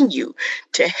continue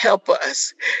to help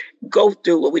us go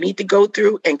through what we need to go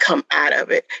through and come out of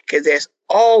it, because there's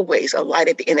always a light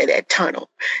at the end of that tunnel.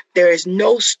 There is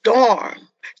no storm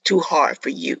too hard for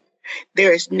you.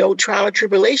 There is no trial or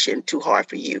tribulation too hard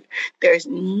for you. There is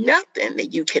nothing that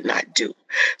you cannot do.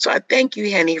 So I thank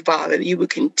you, Heavenly Father, that you will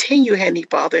continue, Heavenly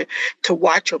Father, to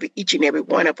watch over each and every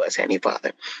one of us, Heavenly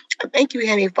Father. I thank you,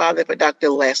 Heavenly Father, for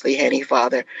Dr. Leslie, Heavenly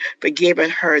Father, for giving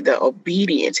her the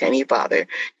obedience, Heavenly Father,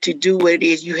 to do what it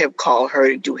is you have called her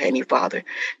to do, Heavenly Father,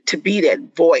 to be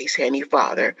that voice, Heavenly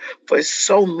Father, for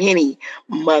so many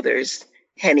mothers,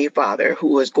 Heavenly Father,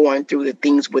 who is going through the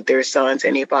things with their sons,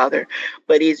 Heavenly Father.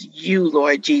 But it's you,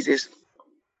 Lord Jesus,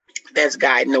 that's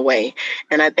guiding the way.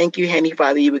 And I thank you, Heavenly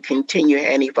Father, you would continue,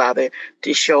 Heavenly Father,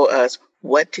 to show us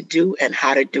what to do and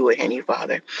how to do it, Heavenly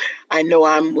Father. I know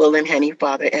I'm willing, Heavenly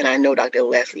Father, and I know Dr.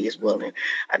 Leslie is willing.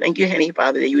 I thank you, Heavenly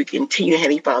Father, that you would continue,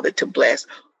 Heavenly Father, to bless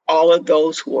all of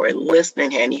those who are listening,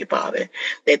 Heavenly Father,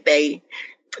 that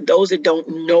those that don't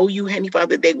know you, Heavenly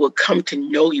Father, they will come to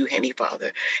know you, Heavenly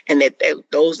Father. And that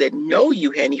those that know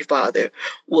you, Heavenly Father,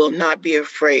 will not be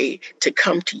afraid to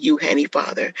come to you, Heavenly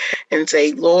Father, and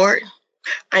say, Lord,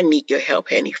 I need your help,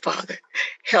 Heavenly Father.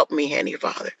 Help me, Heavenly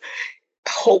Father.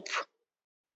 Hope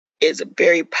is a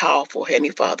very powerful, Heavenly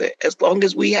Father. As long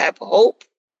as we have hope,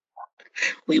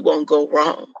 we won't go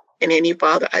wrong. And Heavenly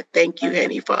Father, I thank you,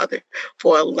 Heavenly Father,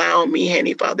 for allowing me,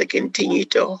 Heavenly Father, continue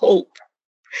to hope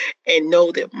and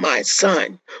know that my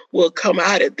son will come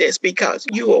out of this because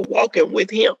you are walking with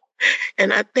him.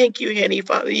 And I thank you, Heavenly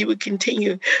Father, you would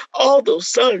continue all those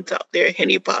sons out there,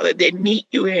 Heavenly Father, that need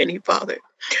you, Heavenly Father.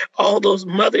 All those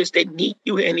mothers that need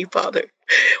you, Heavenly Father.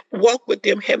 Walk with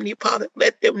them, Heavenly Father.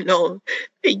 Let them know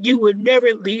that you will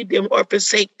never leave them or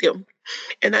forsake them.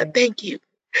 And I thank you.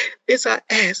 This I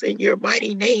ask in your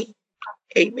mighty name.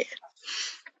 Amen.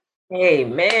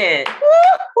 Amen.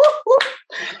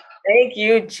 Thank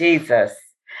you, Jesus.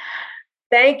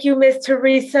 Thank you, Miss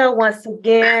Teresa, once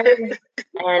again.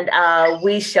 And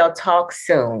we shall talk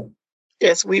soon.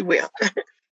 Yes, we will.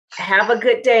 Have a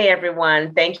good day,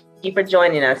 everyone. Thank you for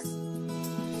joining us.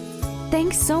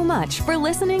 Thanks so much for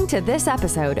listening to this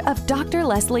episode of Dr.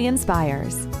 Leslie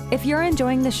Inspires. If you're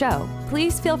enjoying the show,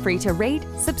 please feel free to rate,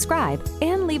 subscribe,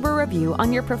 and leave a review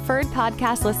on your preferred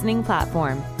podcast listening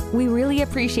platform. We really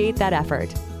appreciate that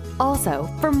effort. Also,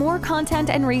 for more content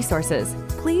and resources,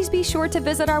 please be sure to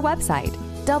visit our website,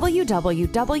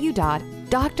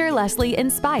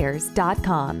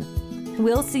 www.drleslieInspires.com.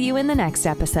 We'll see you in the next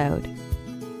episode.